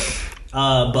 Yeah.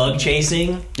 Bug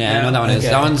chasing. Yeah, I know that one is. Okay.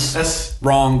 That one's That's-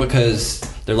 wrong because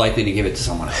they're likely to give it to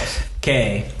someone else.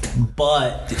 Okay,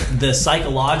 but the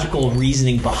psychological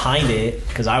reasoning behind it,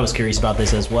 because I was curious about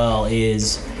this as well,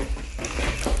 is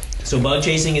so bug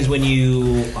chasing is when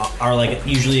you are like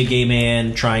usually a gay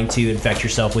man trying to infect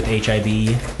yourself with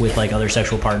HIV with like other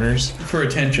sexual partners. For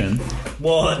attention.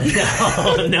 Well,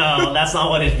 no, that's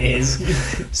not what it is.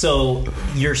 So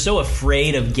you're so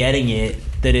afraid of getting it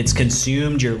that it's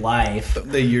consumed your life.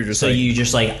 That you're just So like, you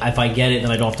just like, if I get it,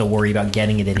 then I don't have to worry about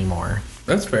getting it anymore.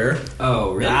 that's fair.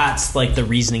 Oh, really? That's like the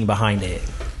reasoning behind it,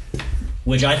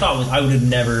 which I thought was I would have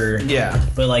never. Yeah.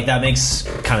 But like that makes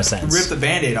kind of sense. Rip the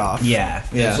Band-Aid off. Yeah.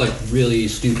 Yeah. It's like really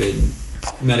stupid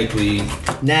medically.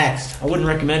 Next. I wouldn't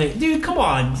recommend it, dude. Come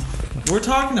on. We're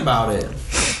talking about it.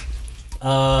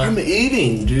 I'm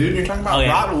eating, dude. You're talking about Oh, yeah.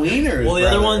 rotten wieners. Well, the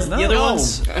other brother. ones, the other No.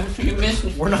 ones, You missed.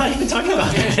 we're not even talking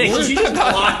about that. Did you just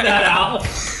block that out?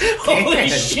 Holy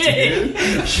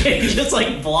shit! Shane just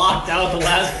like blocked out the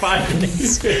last 5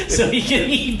 minutes so he can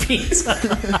eat pizza.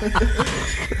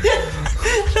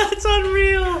 That's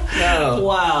unreal. No.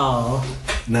 Wow.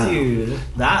 No. Dude,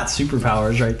 that's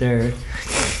superpowers right there.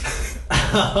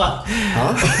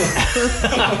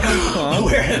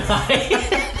 Where am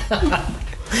I?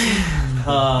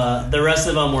 The rest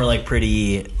of them were like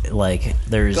pretty, like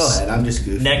there's Go ahead. I'm just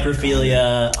goofy.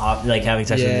 necrophilia, like having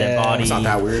sex with a dead Yeah, body. It's not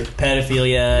that weird.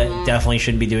 Pedophilia, definitely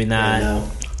shouldn't be doing that.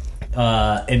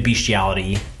 No. And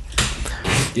bestiality.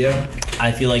 Yeah.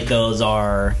 I feel like those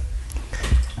are.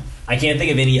 I can't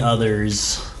think of any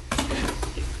others.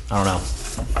 I don't know.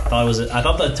 I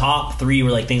thought the top 3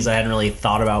 were like things I hadn't really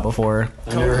thought about before.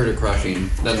 I never heard of crushing.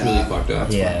 That's really fucked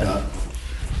up. Yeah.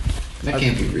 That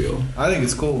can't be real. I think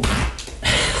it's cool.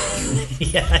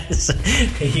 Yes.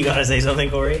 You gotta say something,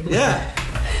 Corey? Yeah.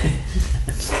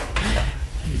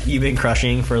 You've been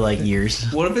crushing for like years.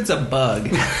 What if it's a bug?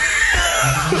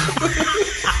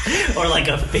 Or like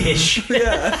a fish.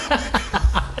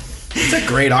 It's a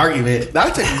great argument.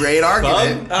 That's a great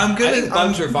argument. I'm I think gonna.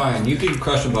 bugs are fine. You can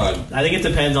crush a bug. I think it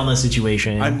depends on the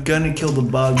situation. I'm gonna kill the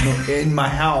bug in my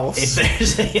if house.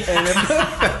 there's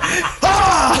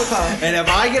And if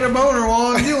I get a boner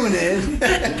while I'm doing it,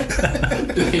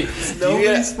 it's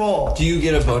nobody's fault. Do you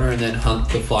get a boner and then hunt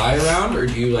the fly around, or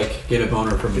do you like get a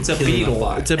boner from It's a killing beetle.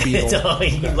 fly? It's a beetle. So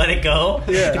you let it go?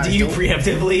 Yeah. Do you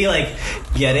preemptively like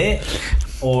get it?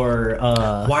 Or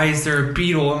Why is there a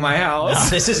beetle in my no, house?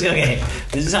 this is okay.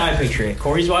 This is how I picture it.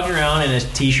 Corey's walking around in a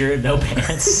t-shirt, no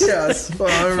pants. Yes,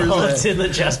 It's in the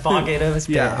chest pocket of his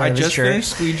Yeah, I of his just shirt.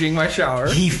 finished squeegeeing my shower.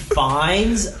 He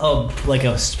finds a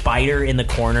spider in the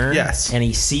corner. Yes. And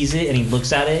he sees it and he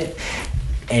looks at it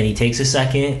and he takes a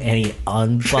second and he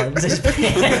unbuttons his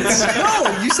pants.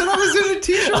 No, you said I was in a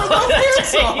t-shirt with my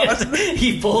pants on.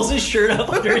 He pulls his shirt up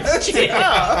under his chin.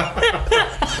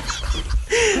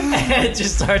 And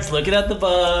just starts looking at the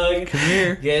bug. Come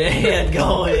here. Get a hand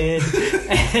going.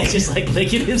 And just like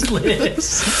licking his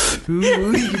lips. Ooh,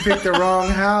 you picked the wrong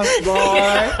house,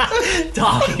 boy.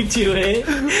 Talking to it.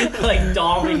 Like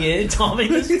doming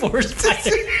this poor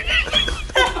spider.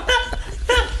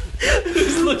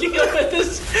 Who's looking up at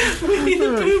this Winnie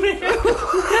the Pooh man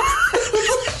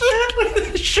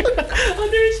with his shirt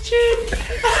under his chin.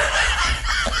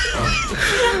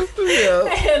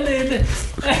 And then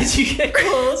as you get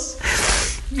close,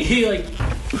 you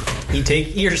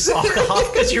take your sock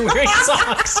off because you're wearing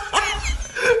socks.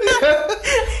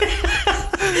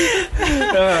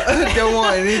 Don't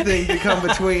want anything to come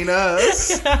between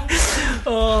us.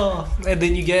 Oh, and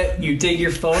then you take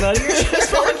your phone out of your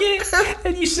chest pocket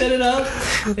and you set it up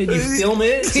and you film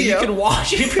it so you Yep. can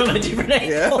watch it from a different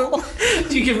angle. So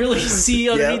you can really see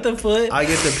underneath the foot. I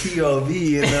get the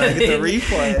POV and then I get the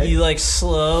replay. You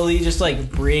slowly just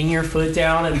bring your foot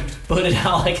down and put it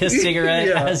out like a cigarette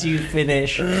Yeah. as you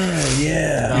finish.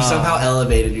 Yeah. You're somehow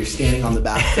elevated. You're standing on the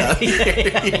bathtub.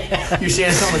 You're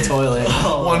standing on the toilet.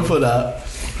 1 foot up.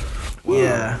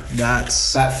 Yeah,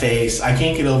 that's That face. I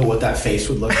can't get over what that face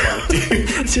would look like, dude.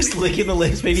 just licking the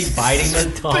lips, maybe biting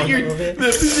the tongue a little bit. The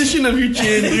position of your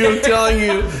chin, dude, I'm telling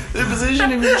you. The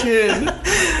position of your chin.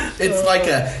 It's like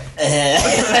a...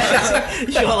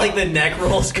 You want like the neck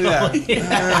rolls going. Dude.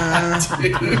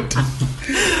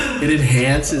 It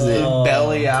enhances it.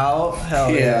 Belly out.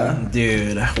 Hell yeah.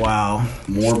 Dude, wow.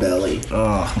 More belly.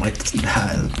 Oh, my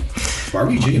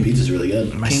Barbecue chicken pizza is really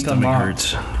good. my Pink stomach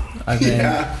unlocked. hurts. I think.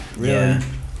 Yeah. Yeah.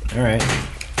 All right.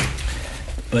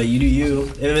 But you do you.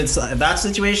 If it's that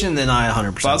situation, then I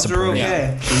 100% Bugs are support it.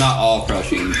 okay. Not all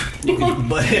crushing.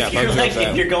 But if you're bugs are like, okay.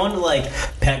 if you're going to like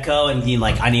Petco and being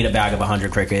like, I need a bag of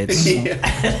 100 crickets, like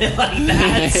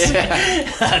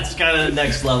that's kind of the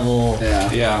next level.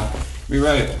 Yeah. Yeah, you're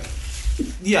right.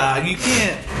 Yeah,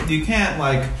 you can't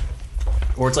like.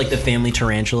 Or it's like the family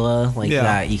tarantula, like Yeah.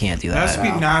 that. You can't do It has that.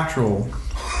 to be natural.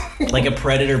 Like a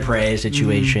predator prey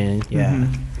situation. Yeah.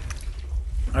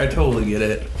 I totally get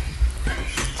it.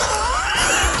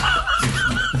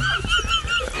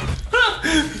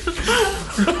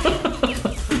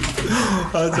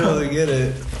 I totally get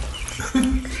it.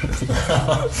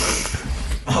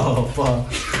 Oh fuck.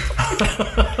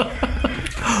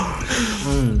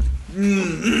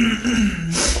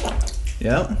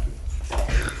 Yep.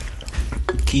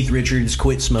 Keith Richards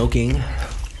quit smoking.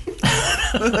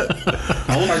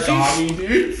 Oh my god,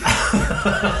 dude.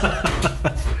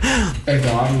 Hey,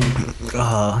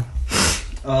 dog.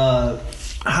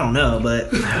 I don't know,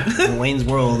 but in Wayne's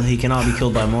World, he cannot be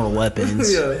killed by mortal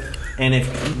weapons. Yeah. And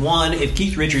if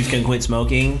Keith Richards can quit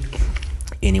smoking,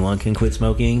 anyone can quit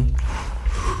smoking.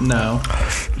 No.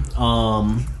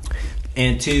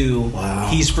 And two, Wow.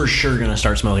 he's for sure gonna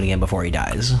start smoking again before he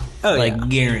dies. Oh, like yeah.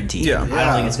 guaranteed. Yeah. I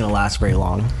don't think it's gonna last very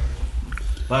long.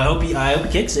 But I hope he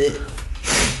kicks it.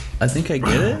 I think I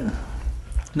get it.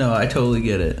 No, I totally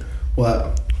get it.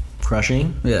 What?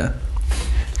 Crushing. Yeah.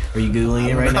 Are you googling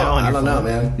it right now? on I your don't know, phone?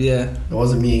 man. Yeah. It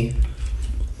wasn't me.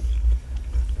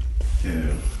 Dude.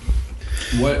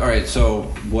 What? All right. So,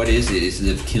 what is it? Is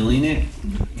it killing it,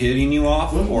 getting you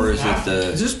off, or is it It's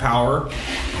the? just power.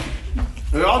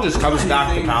 It all just comes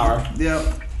back to power. Yep.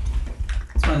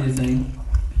 It's my new thing.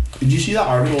 Did you see that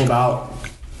article about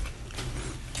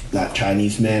that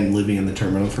Chinese man living in the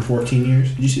terminal for 14 years?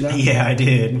 Did you see that? Yeah, I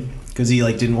did. Because he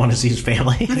like didn't want to see his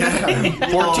family.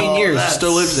 14 years, that's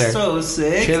still lives there. So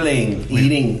sick. Chilling,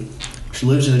 eating. She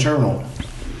lives in the terminal.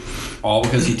 All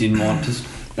because he didn't want to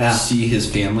Yeah. see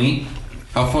his family.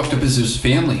 How fucked up is his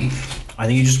family? I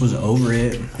think he just was over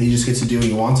it. He just gets to do what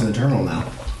he wants in the terminal now.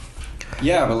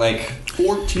 Yeah, but like,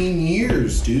 14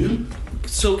 years, dude.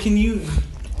 So can you?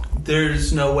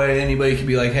 There's no way anybody could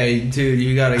be like, "Hey, dude,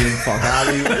 you gotta get the fuck out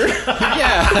of here."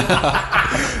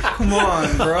 yeah. Come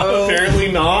on, bro.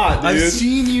 Apparently not, I've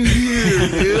seen you here,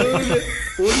 dude.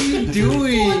 What are you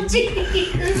doing?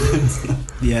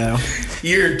 Yeah.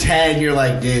 You're 10, you're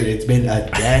like, dude, it's been a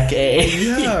decade.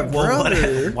 Yeah, Well,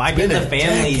 brother. why didn't the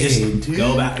family just decade, go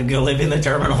dude. back and go live in the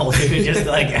terminal, dude? Just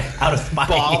like out of spite.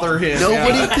 Bother him.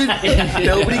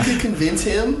 Nobody could convince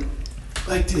him.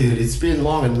 Like, dude, it's been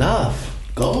long enough.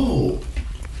 Go.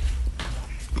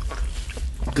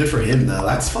 Good for him though.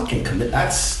 That's fucking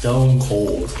that's stone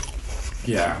cold.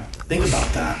 Yeah. Think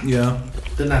about that. Yeah.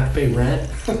 Didn't have to pay rent.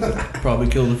 Probably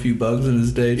killed a few bugs in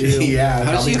his day too. Yeah,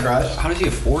 How does probably he? crushed. How does he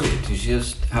afford it? Does he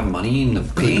just have money in the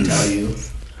Couldn't bank? tell you.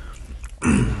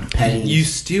 Pennies. You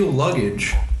steal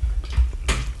luggage.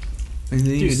 And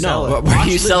then you Dude, sell no. it. Where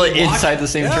you Watch sell it watch- inside the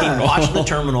same He terminal. watched The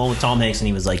Terminal with Tom Hanks and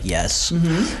he was like, yes.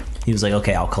 He was like,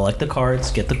 okay, I'll collect the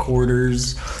cards, get the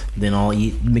quarters, then I'll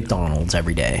eat McDonald's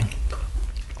every day.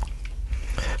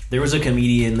 There was a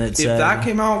comedian that If said... that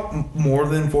came out more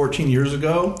than 14 years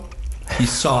ago, he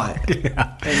saw it.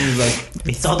 Yeah. And he was like,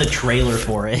 He saw the trailer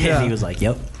for it Yeah. and he was like,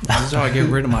 yep. "This is how I get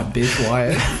rid of my bitch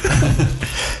Wyatt."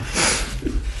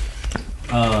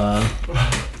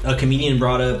 A comedian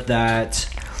brought up that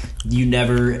you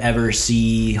never ever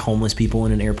see homeless people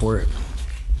in an airport.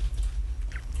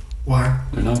 Why?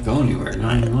 They're not going anywhere. They're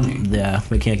not any money. Yeah,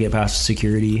 they can't get past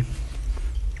security.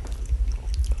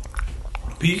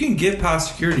 But you can get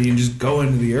past security and just go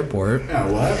into the airport. Yeah,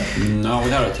 what? Not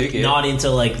without a ticket. Not into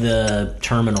like the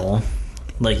terminal.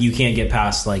 Like you can't get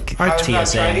past like How's that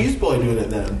TSA. Chinese boy doing it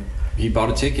then? He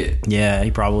bought a ticket. Yeah, he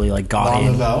probably like got Long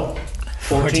in ago.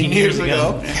 14 years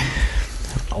ago.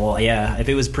 Well, yeah, if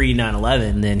it was pre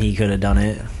 9/11, then he could have done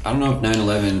it. I don't know if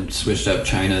 9/11 switched up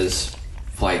China's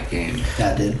flight game.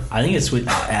 That did. I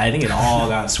think it all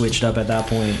got switched up at that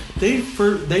point. They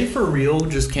for real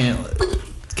just can't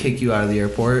kick you out of the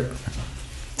airport.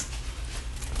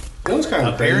 It was kind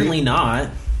of Apparently not.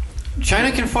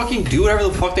 China can fucking do whatever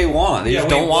the fuck they want. They just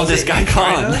don't want this guy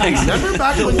gone. Remember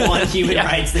back when The one human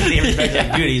rights thing they respect,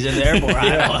 like, dude, he's in the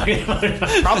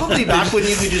airport. probably back when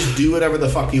you could just do whatever the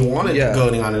fuck you wanted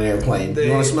going on an airplane.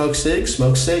 You want to smoke cigs?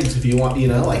 Smoke cigs. If you want,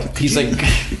 like He's like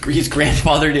he's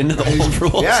grandfathered into the old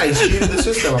rules. yeah, he's cheated the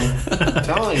system. I'm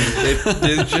telling you.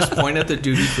 They just point at the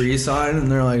duty free sign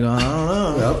and they're like, I don't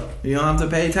know. Yep. You don't have to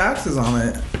pay taxes on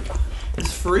it.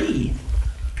 It's free.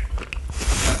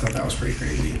 I thought that was pretty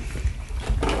crazy.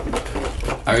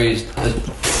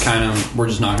 We're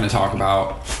just not going to talk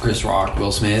about Chris Rock,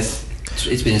 Will Smith.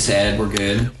 It's been said, we're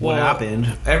good. What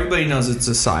happened? Everybody knows it's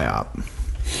a psyop.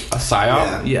 A psyop?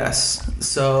 Yeah. Yes.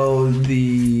 So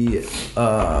the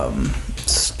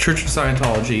Church of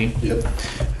Scientology,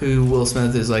 who Will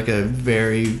Smith is like a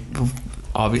very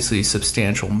obviously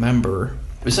substantial member.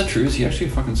 Is that true? Is he actually a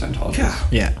fucking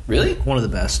Scientologist? Yeah. Really? One of the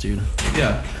best, dude.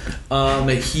 Yeah.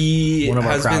 He One of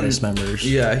our has proudest been,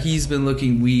 members. Yeah, he's been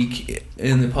looking weak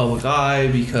in the public eye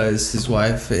because his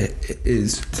wife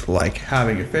is like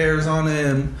having affairs on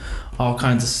him, all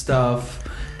kinds of stuff.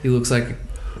 He looks like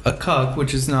a cuck,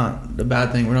 which is not a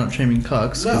bad thing. We're not shaming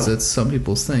cucks because it's some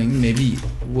people's thing. Maybe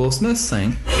Will Smith's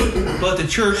thing. But the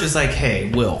church is like, hey,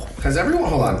 Will. Has everyone,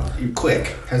 hold on, quick.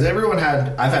 Has everyone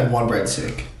I've had one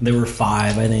breadstick. There were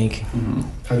 5, I think. Mm-hmm.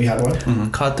 Have you had one?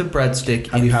 Mm-hmm. Cut the breadstick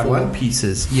Have you had 4 one?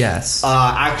 pieces. Yes.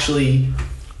 Actually,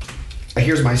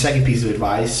 here's my second piece of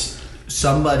advice. It's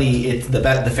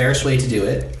the fairest way to do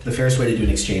it. The fairest way to do an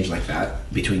exchange like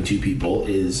that between two people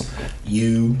is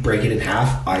you break it in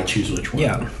half. I choose which one.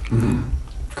 Yeah. Mm-hmm.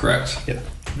 Correct. Yeah.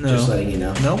 No. Just letting you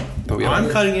know. Nope. But I'm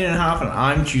cutting it in half and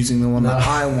I'm choosing the one that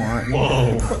I want.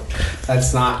 Whoa.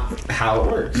 That's not how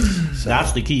it works. So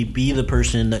that's the key. Be the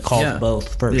person that calls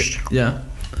both first. Yeah.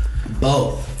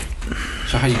 Both.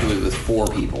 So how do you do it with 4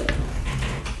 people?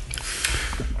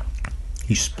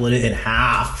 You split it in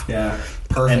half. Yeah.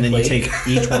 Perfectly. And then you take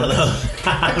each one of those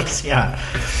halves. Yeah.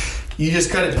 You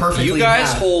just cut it perfectly. You in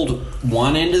guys half. hold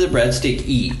one end of the breadstick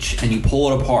each, and you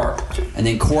pull it apart, and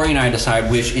then Corey and I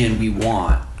decide which end we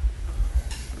want,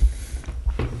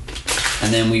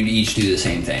 and then we each do the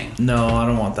same thing. No, I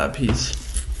don't want that piece.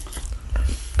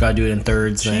 Gotta do it in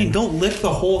thirds. Shane, Then don't lick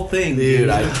the whole thing, Dude,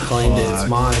 I claimed it. It's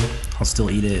mine. I'll still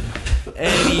eat it.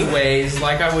 Anyways,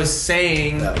 like I was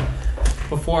saying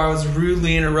before I was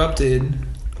rudely interrupted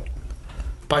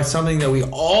by something that we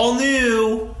all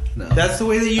knew. No. That's the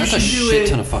way that you That's a should do shit it.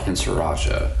 ton of fucking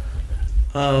sriracha.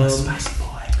 Spicy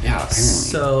boy. Yeah, apparently.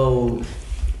 So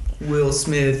Will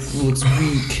Smith looks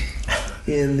weak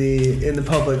in the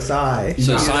public's eye.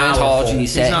 So Scientology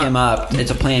set not- him up.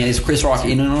 It's a plan. Is Chris Rock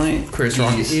in on it? Chris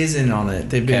Rock He's- is in on it.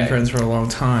 They've been Okay. friends for a long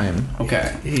time.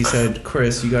 Okay. He said,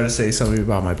 "Chris, you got to say something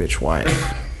about my bitch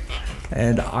wife."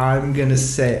 And I'm gonna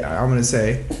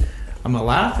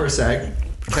laugh for a sec,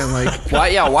 pretend like Why?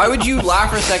 Yeah. Why would you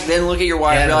laugh for a sec, then look at your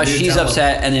wife, Yeah, realize dude, she's tell him.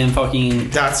 upset, and then fucking?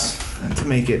 that's to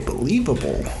make it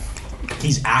believable.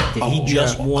 He's acting. He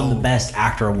just won the best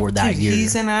actor award that year.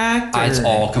 He's an actor. It's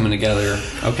all coming together.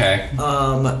 Okay.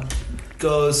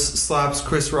 Goes, slaps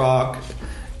Chris Rock,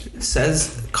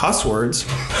 says cuss words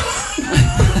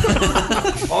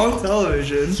on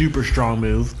television. Super strong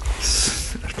move.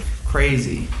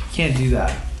 Crazy. Can't do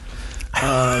that.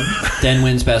 Then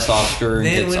wins Best Oscar.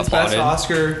 Then Gets wins applauded. Best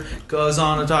Oscar. Goes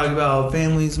on to talk about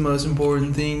family's the most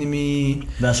important thing to me.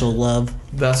 Vessel of love.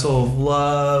 Vessel of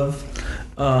love.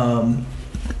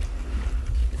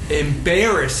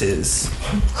 Embarrasses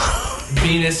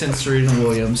Venus and Serena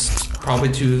Williams, probably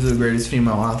 2 of the greatest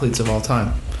female athletes of all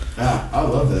time. Yeah, I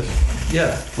love this.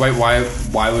 Yeah. Wait, why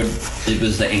would it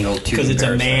was the angle to Because it's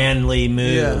a embarrass them? manly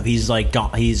move. Yeah. He's like,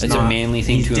 he's It's not, a manly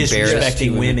thing he's to embarrass disrespecting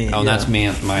two women. Oh, that's my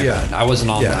Yeah. bad. I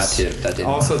wasn't on Yes. that tip. That didn't.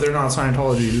 Also, they're not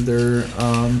Scientology. They're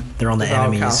They're on the devout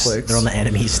enemies. Catholics. They're on the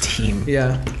enemies team.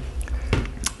 Yeah.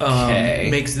 Okay.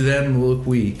 Makes them look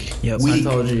weak. Yep.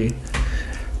 Scientology.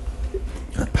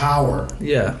 Power.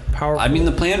 Yeah. Powerful. I mean,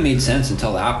 the plan made sense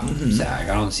until that zag.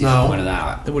 I don't see No. the point of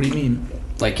that. What do you mean?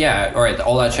 Like, yeah, all right,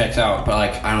 all that checks out, but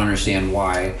like, I don't understand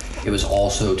why it was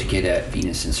also to get at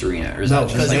Venus and Serena. Or is No, that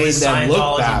just Because like, it was them look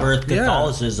Scientology bad. birth Yeah.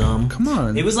 Catholicism. Come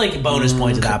on. It was like bonus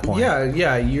points at that point.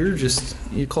 Yeah. You're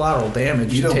collateral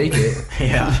damage. You don't- take it.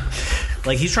 Yeah.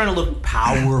 Like he's trying to look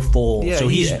powerful. Yeah, so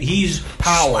yeah. he's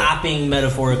slapping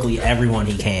metaphorically everyone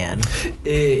he can.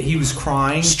 He was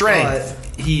crying. Strength.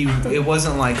 But it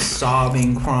wasn't like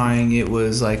sobbing, crying. It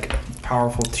was like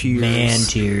powerful tears.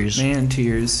 Man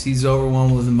tears. He's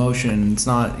overwhelmed with emotion. He's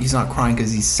not crying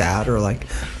because he's sad or like,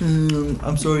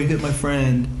 I'm sorry you hit my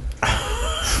friend.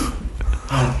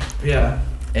 Yeah.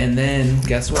 And then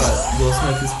guess what? Will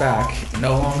Smith is back.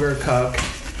 No longer a cuck.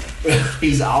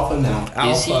 He's alpha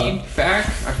now. Is he back?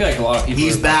 I feel like a lot of people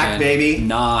He's are back, fucking baby.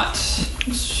 Not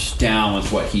down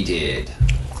with what he did.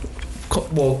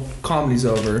 Well, comedy's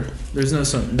over. There's no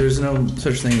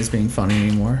such thing as being funny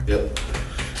anymore. Yep.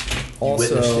 You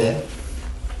witnessed Also, it.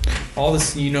 all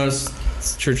this, you notice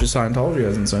Church of Scientology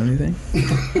hasn't said anything.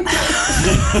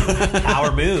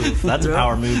 Power move. That's a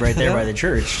power move right there by the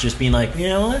church. Just being like, you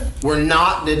know what? We're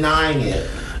not denying it.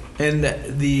 And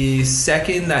the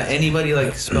second that anybody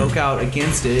like spoke out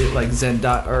against it, like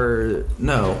Zendaya or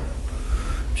no,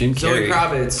 Jim Zoe Carrey.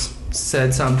 Kravitz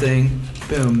said something.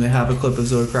 Boom! They have a clip of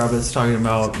Zoe Kravitz talking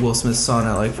about Will Smith's son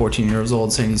at like 14 years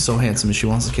old, saying he's so handsome and she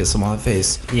wants to kiss him on the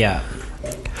face. Yeah.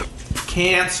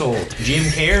 Canceled. Jim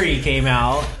Carrey came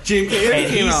out. Jim Carrey And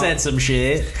came he out. said some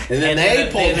shit. And then they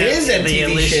pulled his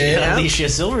MTV shit. Alicia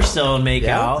Silverstone make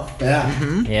out.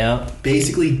 Yeah. Yeah.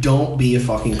 Basically, don't be a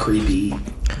fucking creepy.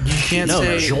 You can't No,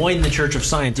 say join the Church of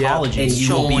Scientology. and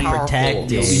you will be so powerful.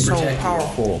 protected. You'll be so protected.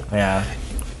 powerful. Yeah.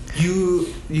 You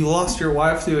lost your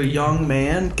wife to a young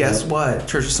man. Guess what?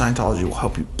 Church of Scientology will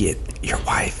help you get your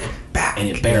wife back. And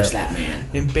embarrass that man.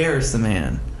 Embarrass the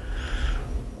man.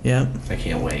 Yep. I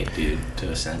can't wait, dude, to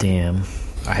ascend. Damn.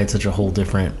 I had such a whole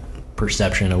different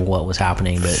perception of what was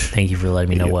happening, but thank you for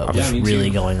letting me know what was me really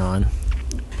too. going on.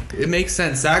 It makes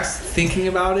sense. Zach's thinking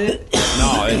about it.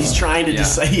 No, He's trying to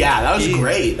decide. Yeah, that was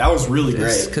great. That was really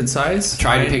It's great. concise.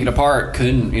 tried to pick it apart,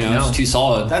 couldn't. You know, No. it's too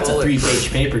solid. That's a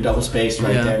 3-page paper, double spaced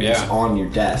right Yeah. there, just Yeah. on your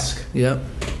desk. Yep.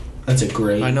 That's a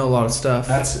great. I know a lot of stuff.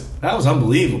 That was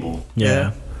unbelievable.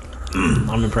 Yeah.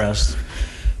 I'm impressed.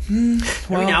 Every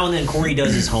well- now and then Corey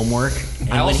does his homework,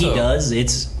 and when he also-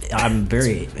 does, I'm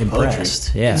very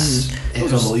impressed. Yeah. It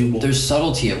was unbelievable. There's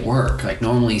subtlety at work. Like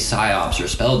normally psyops are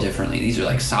spelled differently. These are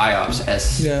like psyops.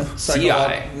 Yeah.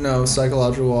 SCI. No,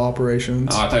 psychological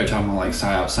operations. Oh, I thought you were talking about like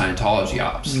psyops, Scientology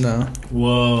ops. No.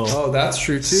 Whoa. Oh, that's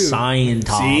true too.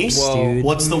 Scientops, See? dude.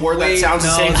 What's the word that Wait, sounds the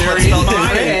no, same? they're as in spelled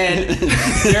my different?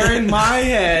 head. They're in my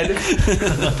head.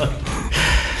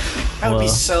 That would be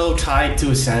so tight to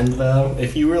ascend, though.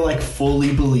 If you were like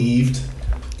fully believed.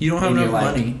 You don't have and you're enough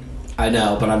like- money. I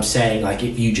know, but I'm saying like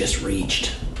if you just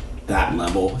reached that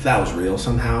level, if that was real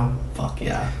somehow, fuck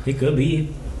yeah. It could be.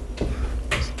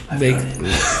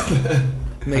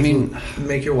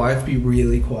 Make your wife be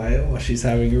really quiet while she's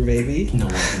having her baby. No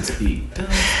one can speak.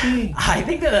 I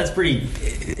think that's pretty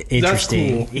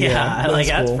interesting. cool. Yeah, Yeah, like that's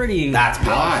that's cool. pretty. That's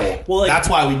powerful. Well, like- that's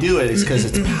why we do it. Is because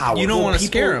it's powerful. You don't want to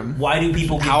People- scare him. Why do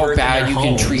people give How birth in bad their you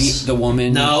homes? can treat the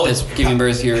woman No, that's giving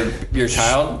birth to your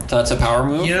child? That's a power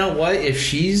move. You know what? If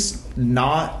she's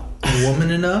not a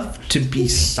woman enough to be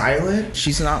silent,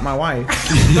 she's not my wife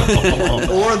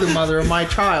or the mother of my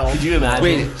child. Could you imagine?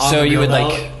 Wait, on so the you real would, note,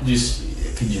 like- just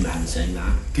could you imagine saying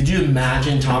that? Could you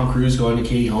imagine Tom Cruise going to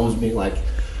Katie Holmes and being like,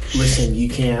 "Listen, you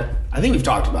can't." I think we've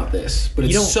talked about this, but You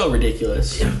it's don't- so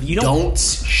ridiculous. you don't-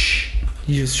 Shh.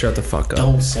 You just shut the fuck up.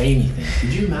 Don't say anything. Could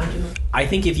you imagine that? I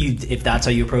think if that's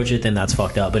how you approach it, then that's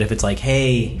fucked up. But if it's like,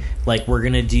 hey, like we're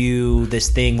gonna do this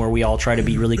thing where we all try to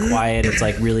be really quiet, it's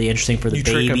like really interesting for the You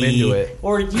baby, trick 'em into it.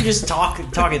 or you just talk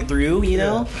it through, you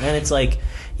know, and it's like,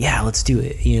 yeah, let's do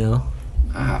it, you know.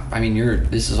 I mean,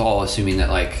 this is all assuming that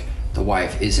like the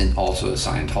wife isn't also a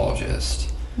Scientologist.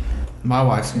 My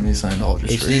wife's gonna be a Scientologist.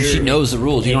 If for Then sure. she knows the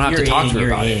rules. You if don't have to you're talk in, to her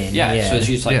you're about in. it. Yeah, Yeah. so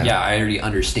she's like, Yeah. yeah, I already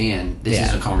understand. This Yeah.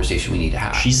 is a conversation we need to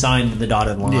have. She signed the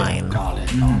dotted line. Got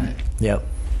it. Yep.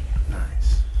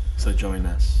 Nice. So join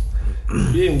us.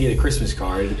 If you didn't get a Christmas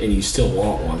card and you still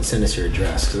want one, send us your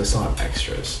address because I still have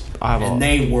extras. I have all- And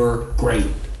they were great.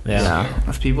 Yeah.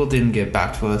 If people didn't get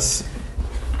back to us,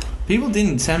 people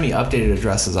didn't send me updated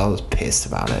addresses. I was pissed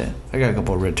about it. I got a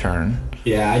couple return.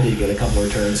 Yeah, I did get a couple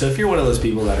returns. So if you're one of those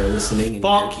people that are listening, and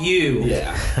Fuck you.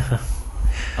 yeah,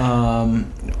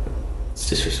 it's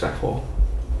disrespectful.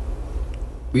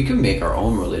 We can make our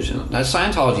own religion. That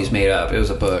Scientology's made up. It was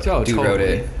a book. Oh, Dude wrote totally.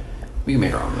 it. We can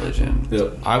make our own religion.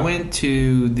 Yep. I went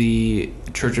to the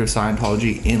Church of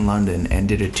Scientology in London and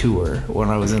did a tour when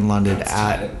I was in London That's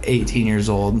at tight. 18 years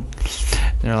old.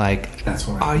 They're like, That's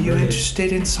when I "Are you heard it.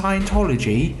 interested in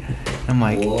Scientology?" I'm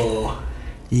like, Whoa.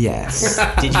 "Yes."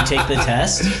 Did you take the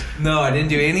test? No, I didn't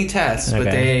do any tests, but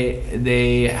Okay.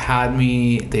 they had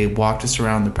me. They walked us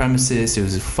around the premises. It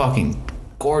was a fucking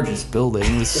gorgeous building.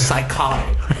 It was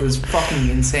psychotic. It was fucking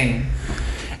insane.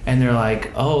 And they're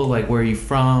like, "Oh, like where are you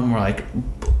from?" We're like,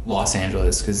 "Los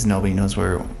Angeles," because nobody knows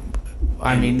where.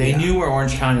 I mean, they knew where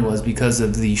Orange County was because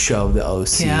of the show, The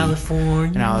OC.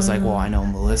 California. And I was like, "Well, I know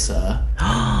Melissa,"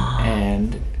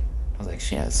 and I was like,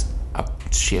 "She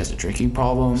has a drinking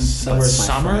problem." Summer's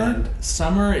But my friend.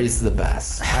 summer is the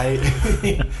best.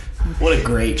 What a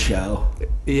great show.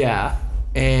 Yeah,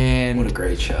 What a and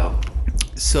great show.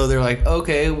 so they're like,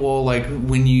 okay, well, like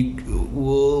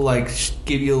we'll like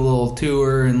give you a little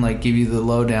tour and like give you the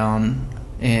lowdown,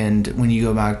 and when you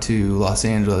go back to Los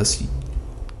Angeles,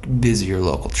 visit your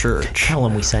local church. Tell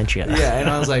them we sent you. Yeah, and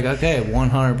I was like, okay,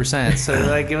 100%. So they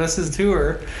like give us this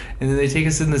tour, and then they take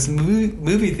us in this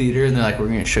movie theater, and they're like, we're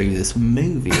going to show you this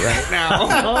movie right now.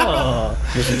 Oh.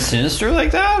 Was it sinister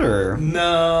like that, or?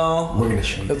 No, We're gonna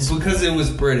show you this. because it was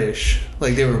British.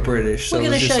 Like they were British. So We're it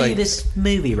going was to just show like, you this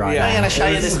movie right Yeah, now. I'm gonna show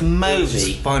you It was- this It was movie.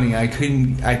 just funny. I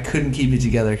couldn't keep it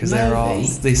together because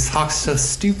they talk so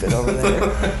stupid over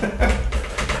there.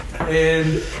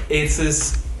 And it's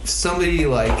this somebody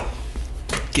like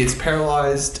gets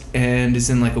paralyzed and is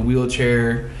in like a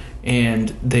wheelchair, and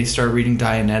they start reading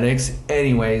Dianetics.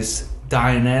 Anyways,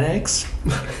 Dianetics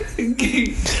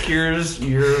cures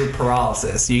your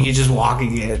paralysis. You can just walk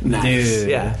again. Nice. Dude.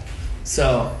 Yeah.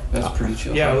 So That's pretty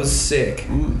chill. yeah, it was sick.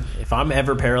 If I'm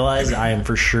ever paralyzed, I am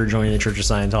for sure joining the Church of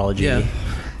Scientology. Yeah.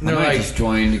 I No, might like just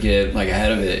join to get like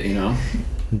ahead of it, you know?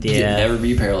 Yeah. Never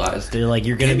be paralyzed. They're like,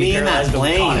 you're going to Get be me in that paralyzed, but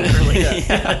we caught plane.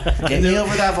 it early. Get me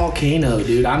over that volcano,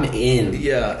 dude. I'm in.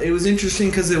 yeah, it was interesting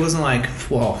because it wasn't like,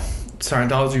 well,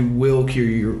 Scientology will cure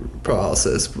your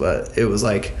paralysis, but it was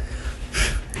like,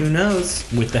 who knows?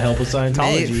 With the help of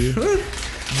Scientology.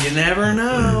 You never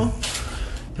know.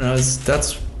 And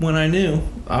that's when I knew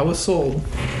I was sold.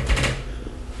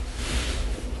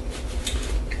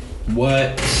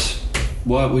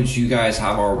 What would you guys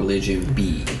have our religion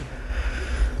be?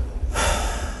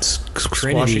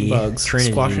 Squashing bugs.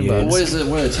 Trinity. Squashing bugs.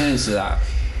 What are the tenets of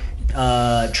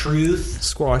that? Truth,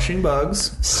 Squashing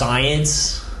bugs.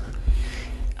 science,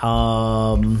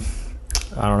 I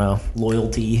don't know,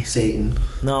 loyalty. Satan.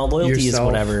 No, loyalty Yourself. is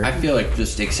whatever. I feel like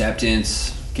just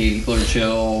acceptance, gay people are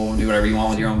chill, do whatever you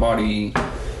want with your own body.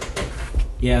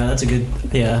 Yeah, that's a good.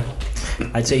 Yeah,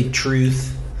 I'd say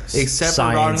truth, Except for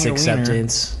science, rotting your wiener.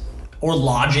 acceptance, or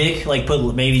logic. Like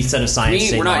put maybe instead of science,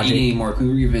 say We're not logic. eating anymore. Can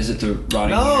we revisit the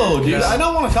rotting? No, wiener? dude. I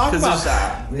don't want to talk about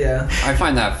that. Yeah. I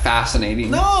find that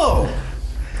fascinating. No.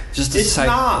 just the it's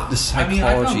not. the I psychology. mean,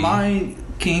 I found my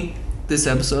kink this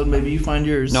episode. Maybe you find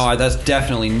yours. No, that's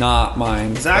definitely not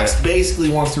mine. Zach's but basically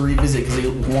wants to revisit because he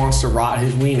wants to rot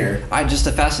his wiener. I just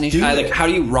the fascination. Dude. Like, how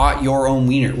do you rot your own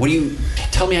wiener? What do you?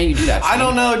 Tell me how you do that. I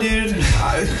don't know, dude.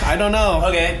 I don't know.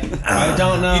 Okay, I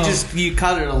don't know. You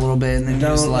cut it a little bit and then you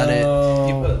just Don't let know. it.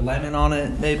 You put lemon on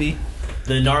it, maybe.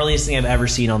 the gnarliest thing I've ever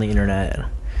seen on the internet.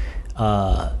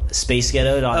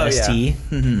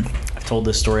 SpaceGhetto.st. I've told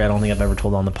this story. I don't think I've ever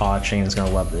told on the pod. Shane is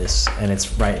gonna love this, and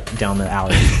it's right down the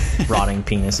alley, rotting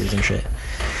penises and shit.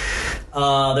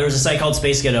 There was a site called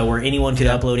Space Ghetto where anyone could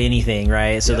upload anything,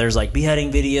 right? So there's like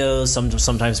beheading videos.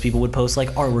 Sometimes people would post like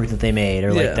artwork that they made,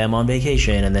 or like Yeah. them on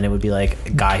vacation, and then it would be like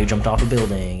a guy who jumped off a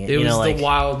building. It you was know, like the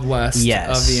Wild West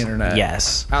yes, of the internet.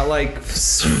 Yes, At like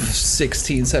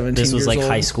 16, 17 this was years like old.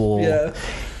 high school. Yeah.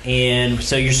 And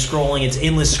so you're scrolling, it's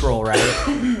endless scroll, right?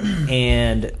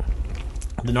 And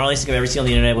the gnarliest thing I've ever seen on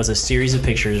the internet was a series of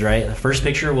pictures, right? The first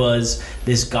picture was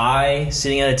this guy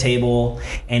sitting at a table,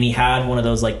 and he had one of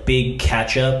those like big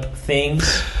ketchup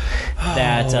things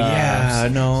that yeah,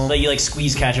 no. that you like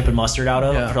squeeze ketchup and mustard out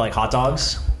of Yeah. for like hot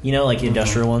dogs, you know, like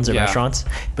industrial ones at Yeah. restaurants.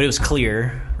 But it was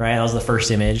clear, right? That was the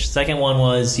first image. Second one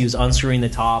was he was unscrewing the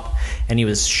top and he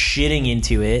was shitting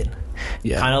into it.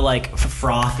 Yeah. Kind of like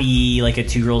frothy, like a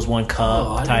 2 girls 1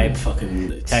 cup type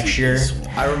texture,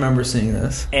 I remember seeing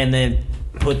this. and then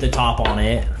put the top on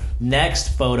it.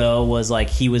 Next photo was like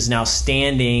he was now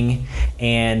standing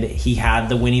and he had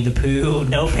the Winnie the Pooh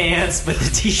no pants but the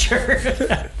t-shirt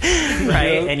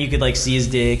right, and you could like see his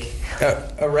dick.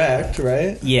 Erect,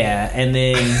 right? Yeah, and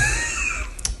then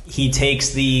he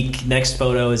takes the next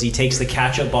photo is he takes the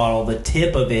ketchup bottle, the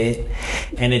tip of it,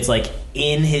 and it's like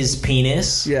in his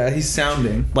penis, Yeah, he's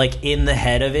sounding. like in the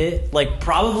head of it, like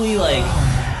probably like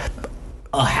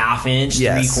a half inch,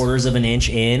 Yes. 3/4 of an inch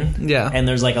in. Yeah. And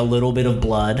there's like a little bit of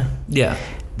blood. Yeah.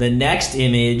 The next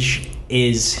image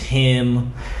is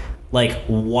him like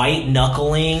white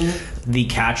knuckling the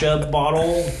ketchup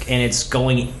bottle, and it's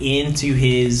going into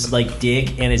his like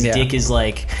dick, and his Yeah. dick is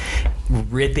like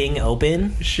ripping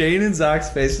open. Shane and Zach's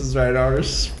faces right now are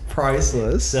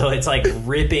priceless. So it's like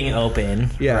ripping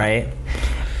open, Yeah. right?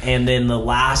 And then the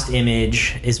last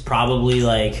image is probably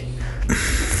like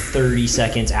 30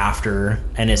 seconds after,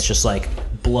 and it's just like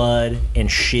blood and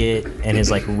shit and his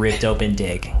like ripped open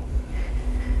dick.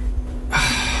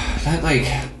 That like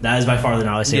That is by far the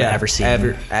gnarliest thing I've ever seen. Ever.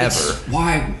 it's-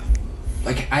 why?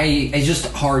 Like it's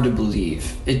just hard to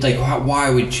believe. It like why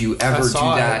would you ever do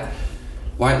saw that? it.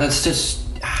 Why? That's just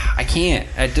I can't.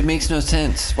 It makes no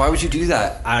sense. Why would you do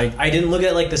that? I didn't look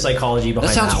at like the psychology That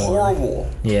behind sounds that one. horrible.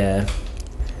 Yeah.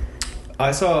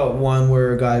 I saw one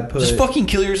where a guy put. Just fucking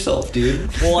kill yourself, dude.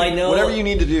 Well, I know Whatever you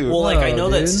need to do. Well, like I know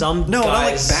that dude. some No, not like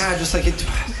guys, bad. Just like it.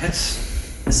 That's.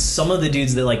 some of the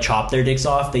dudes that like chop their dicks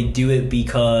off, they do it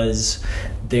because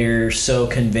they're so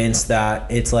convinced that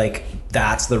it's like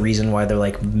that's the reason why they're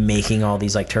like making all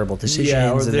these like terrible decisions.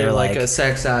 Yeah, or and they're like a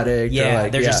sex addict. yeah, or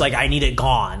like, they're just like, I need it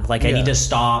gone. Like I Yeah. need to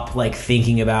stop like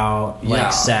thinking about like Yeah.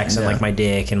 sex and Yeah. like my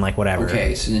dick and like whatever.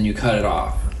 Okay, so then you cut it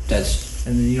off. That's.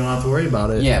 and then you don't have to worry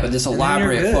about it. Yeah, but this And then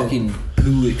you're elaborate good. fucking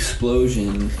poo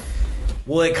explosion.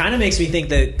 Well, it kind of makes me think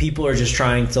that people are just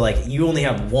trying to like you only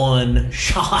have one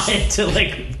shot to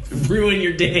like ruin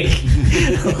your dick.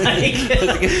 Like, That's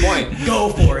a good point. Go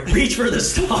for it. Reach for the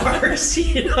stars.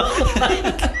 You know.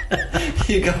 Like,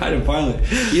 You got it finally.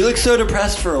 You look so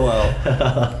depressed for a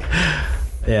while.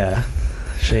 yeah.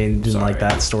 Shane didn't like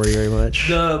that story very much.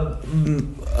 A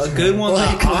good one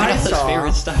Like, that I his saw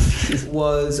favorite stuff.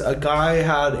 was a guy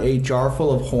had a jar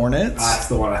full of hornets. That's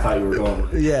the one I thought you were going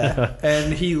with. Yeah,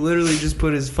 and he literally just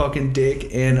put his fucking dick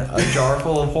in a jar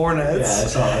full of hornets. Yeah, I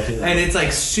saw that too. And it's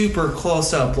like super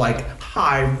close up, like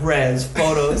high res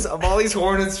photos of all these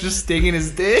hornets just sticking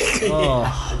his dick.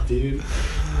 Oh, Dude.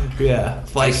 Yeah,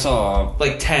 I like saw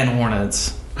 10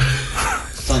 hornets.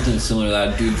 something similar to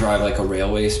that. Dude drive like a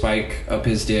railway spike up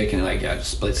his dick and like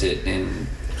just splits it. And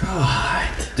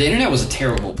the internet was a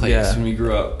terrible place Yeah. when we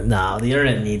grew up. no, the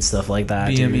internet needs stuff like that.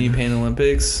 BME dude. Pain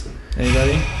Olympics.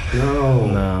 Anybody? No.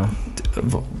 No.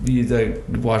 You like,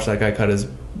 watch that guy cut his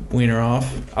wiener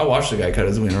off? I watched the guy cut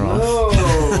his wiener off.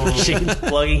 No. Shane's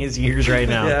plugging his ears right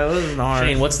now. Yeah, it wasn't hard.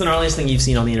 Shane, what's the gnarliest thing you've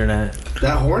seen on the internet?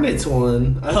 That Hornets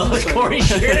one. I was Oh, just like- Corey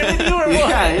shared it with you or what?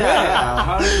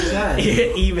 Yeah.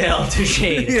 100%. Email to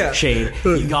Shane. Yeah. Shane,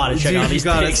 you gotta check Dude, out you these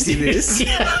gotta pics. see this.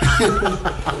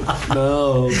 Yeah.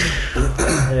 No.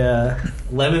 Yeah.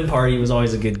 Lemon Party was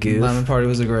always a good goof. Lemon Party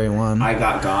was a great one. I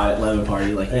got at Lemon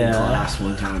Party like in Yeah. class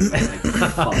one time. And, like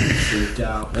fucking freaked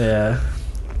out. Yeah.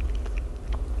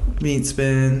 Meat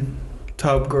Spin,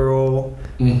 Tub Girl.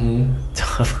 Mm-hmm.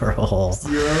 Tough girl.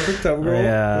 You remember Tub Girl?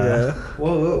 Yeah.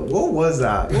 What was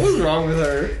that? What was wrong with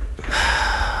her?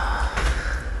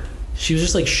 She was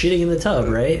just like shitting in the tub,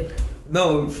 right?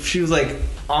 No, she was like,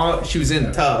 she was in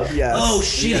the tub. Yes. Oh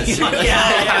shit!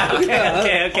 Yeah.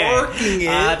 Okay. Working it.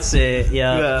 That's it.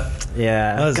 Yeah.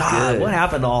 That was God, good. what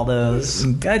happened to all those?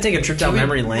 Gotta take a trip down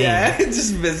memory lane. Yeah,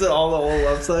 just visit all the old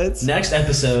websites. Next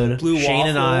episode, Blue Shane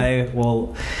and I Waffle.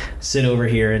 will sit over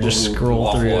here and just scroll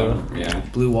Waffle, through. Yeah.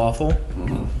 Blue Waffle.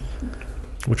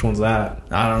 Which one's that?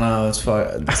 I don't know. It's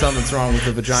something's wrong with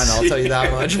the vagina. I'll tell you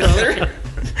that much, brother.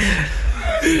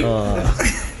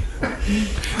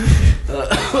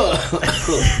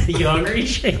 You hungry,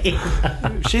 Shane?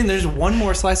 Shane, there's one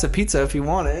more slice of pizza if you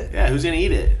want it. Yeah, who's gonna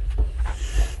eat it?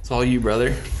 It's all you,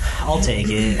 brother. I'll take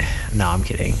it. No, I'm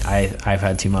kidding. I've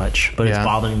had too much, but Yeah. it's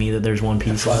bothering me that there's one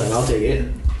piece Fine, left. I'll take it.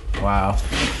 Wow.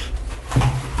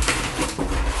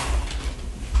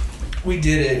 We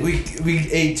did it. We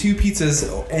ate 2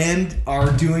 pizzas and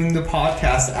are doing the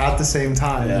podcast at the same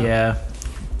time. Yeah.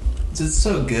 It's just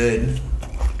so good.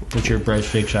 What's your bread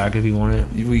Shake Shack if you want it?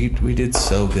 We did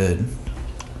so good.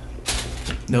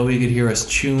 Nobody could hear us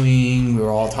chewing. We were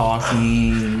all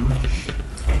talking.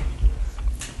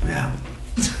 Yeah.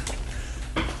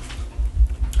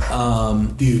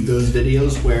 Um, Dude, those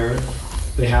videos where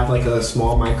they have like a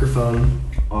small microphone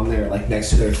on their like next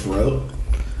to their throat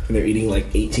and they're eating like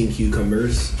 18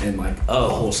 cucumbers and like a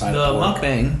whole side the of pork.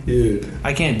 mukbang. Dude.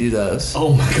 I can't do those.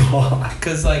 Oh my god.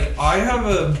 Cause like I have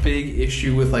a big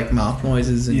issue with like mouth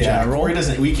noises in general. Corey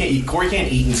doesn't. Corey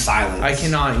can't eat in silence. I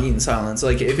cannot eat in silence.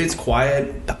 Like if it's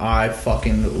quiet, I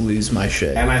fucking lose my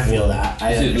shit. and I feel that.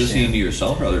 I Is it listening understand. to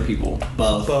yourself or other people?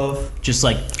 Both. Both. Just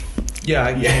like Yeah,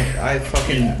 I can't. I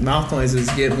fucking mouth noises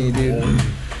get me, dude.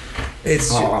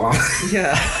 It's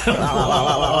yeah.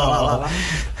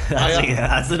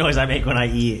 that's the noise I make when I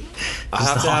eat. I Just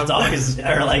have the to hot have- dog is,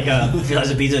 or like a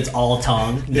slice of pizza. It's all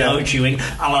tongue, no chewing.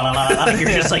 Like you're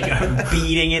just like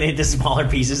beating it into smaller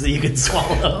pieces that you can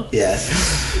swallow.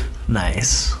 Yes.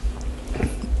 Nice.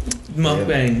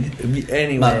 Mukbang.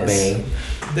 Anyways,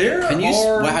 Mukbang. there Can you?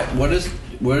 are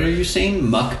What are you saying?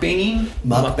 Mukbanging?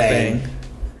 Mukbang.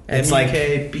 It's like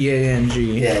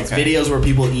MUKBANG. yeah, it's Okay. videos where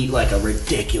people eat like a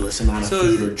ridiculous amount of So,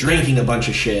 food or drinking a bunch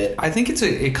of shit. I think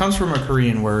it comes from a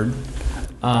Korean word,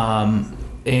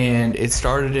 and it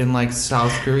started in like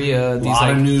South Korea. A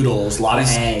lot of noodles, a lot of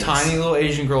These eggs. tiny little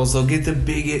Asian girls, they'll get the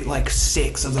biggest, like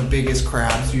 6 of the biggest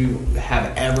crabs you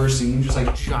have ever seen, just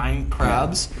like giant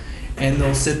crabs, and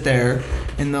they'll sit there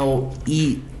and they'll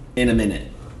eat in a minute.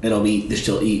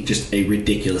 she'll eat just a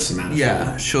ridiculous amount of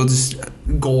Yeah, food. she'll just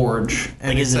gorge.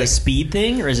 And Like, is it a speed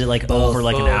thing or is it like over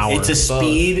like an both. hour? It's a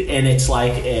speed and it's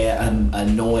like a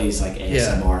noise, like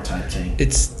ASMR type thing.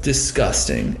 It's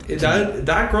disgusting.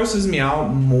 That grosses me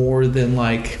out more than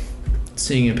like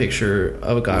seeing a picture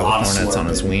of a guy with Lot of hornets on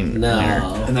his slurping. wing. No.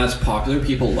 And that's popular.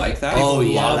 People like that. Oh,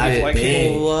 yeah, love that's it. like big.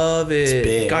 People love it. It's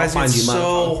big. Guys I'll get find you my- so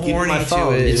I'll give you my horny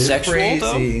phone, to it. dude. It's Sexual,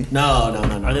 crazy.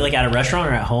 No. Are they like at a restaurant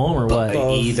or at home or what?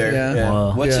 Both. Either. Yeah.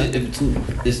 Whoa. What's Yeah. it?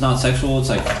 If it's not sexual. It's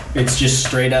like It's just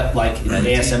straight up like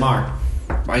ASMR.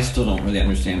 I still don't really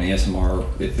understand ASMR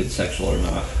if it's sexual or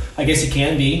not. I guess it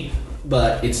can be,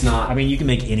 but it's not. I mean, you can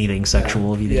make anything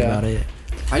sexual if you think Yeah. about it.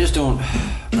 I just don't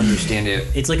understand it.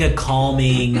 It's like a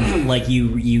calming, like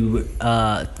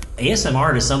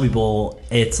ASMR to some people,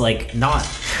 it's like not,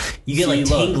 you get like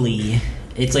See, look. tingly.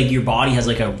 It's like your body has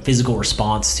like a physical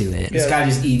response to it. This guy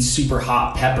just eats super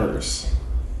hot peppers.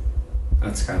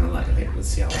 That's kind of like, okay, let's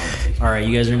see how long it takes. All right,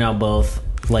 you guys are now both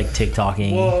like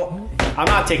TikToking. Well, I'm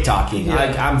not TikToking. Yeah.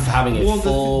 I'm having a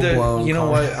full blown. you know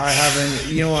what I haven't.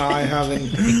 You know what I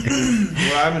haven't.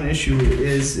 What I have an issue with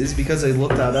is because I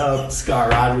looked that up.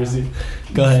 Scott Rogers.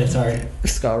 Go ahead. Sorry.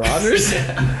 Scott Rogers,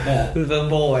 Yeah. the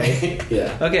boy.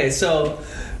 Yeah. Okay, so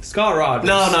Scott Rogers.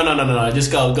 No.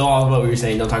 Just go on with what we were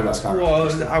saying. Don't talk about Scott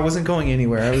Rogers. Well, I wasn't going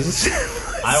anywhere. I was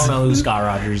just. I don't know who Scott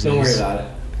Rogers Don't worry is. about it.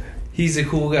 He's a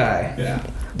cool guy. Yeah.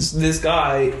 This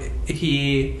guy,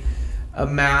 he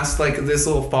amassed like this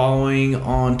little following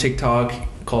on TikTok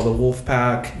called the Wolf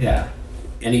Pack. Yeah.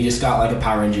 And he just got like a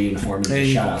Power Ranger uniform. And And-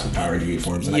 shout out to Power Ranger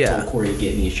uniforms. And Yeah. I told Corey to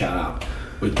get me a shout out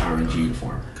with Power Ranger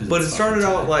uniform. 'cause But it it's started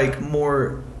fucking out tight. like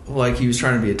more like he was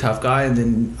trying to be a tough guy, and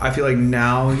then I feel like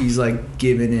now he's like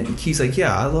giving it. He's like,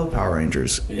 yeah, I love Power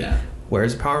Rangers. Yeah.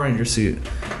 Wears a Power Ranger suit.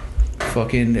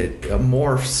 Fucking it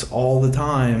morphs all the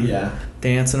time. Yeah.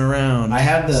 Dancing around. I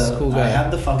had He's a the cool guy. I had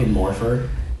the fucking morpher.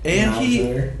 And when I was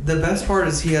there. the best part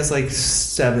is he has like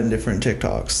 7 different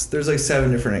TikToks. There's like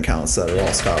 7 different accounts that are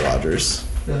all Scott Rogers.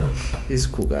 Yeah. He's a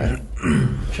cool guy.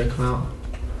 Check him out.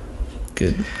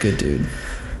 Good dude.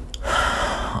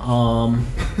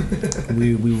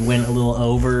 We went a little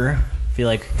over. I feel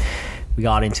like we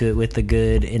got into it with the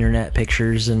good internet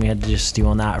pictures, and we had to just stew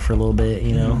on that for a little bit,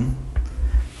 you know.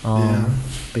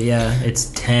 But yeah, it's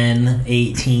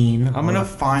 10:18. I'm gonna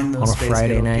find on those a Space Friday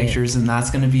Ghetto night. pictures, and that's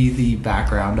gonna be the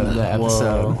background of the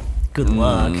episode. Whoa. Good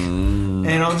luck.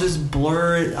 And I'll just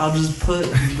blur it. I'll just put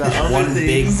the other One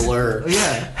big things. blur.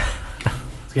 Yeah.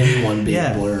 It's gonna be one big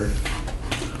Yeah. blur.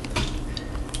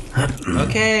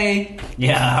 Okay.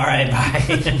 Yeah. All right.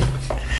 Bye.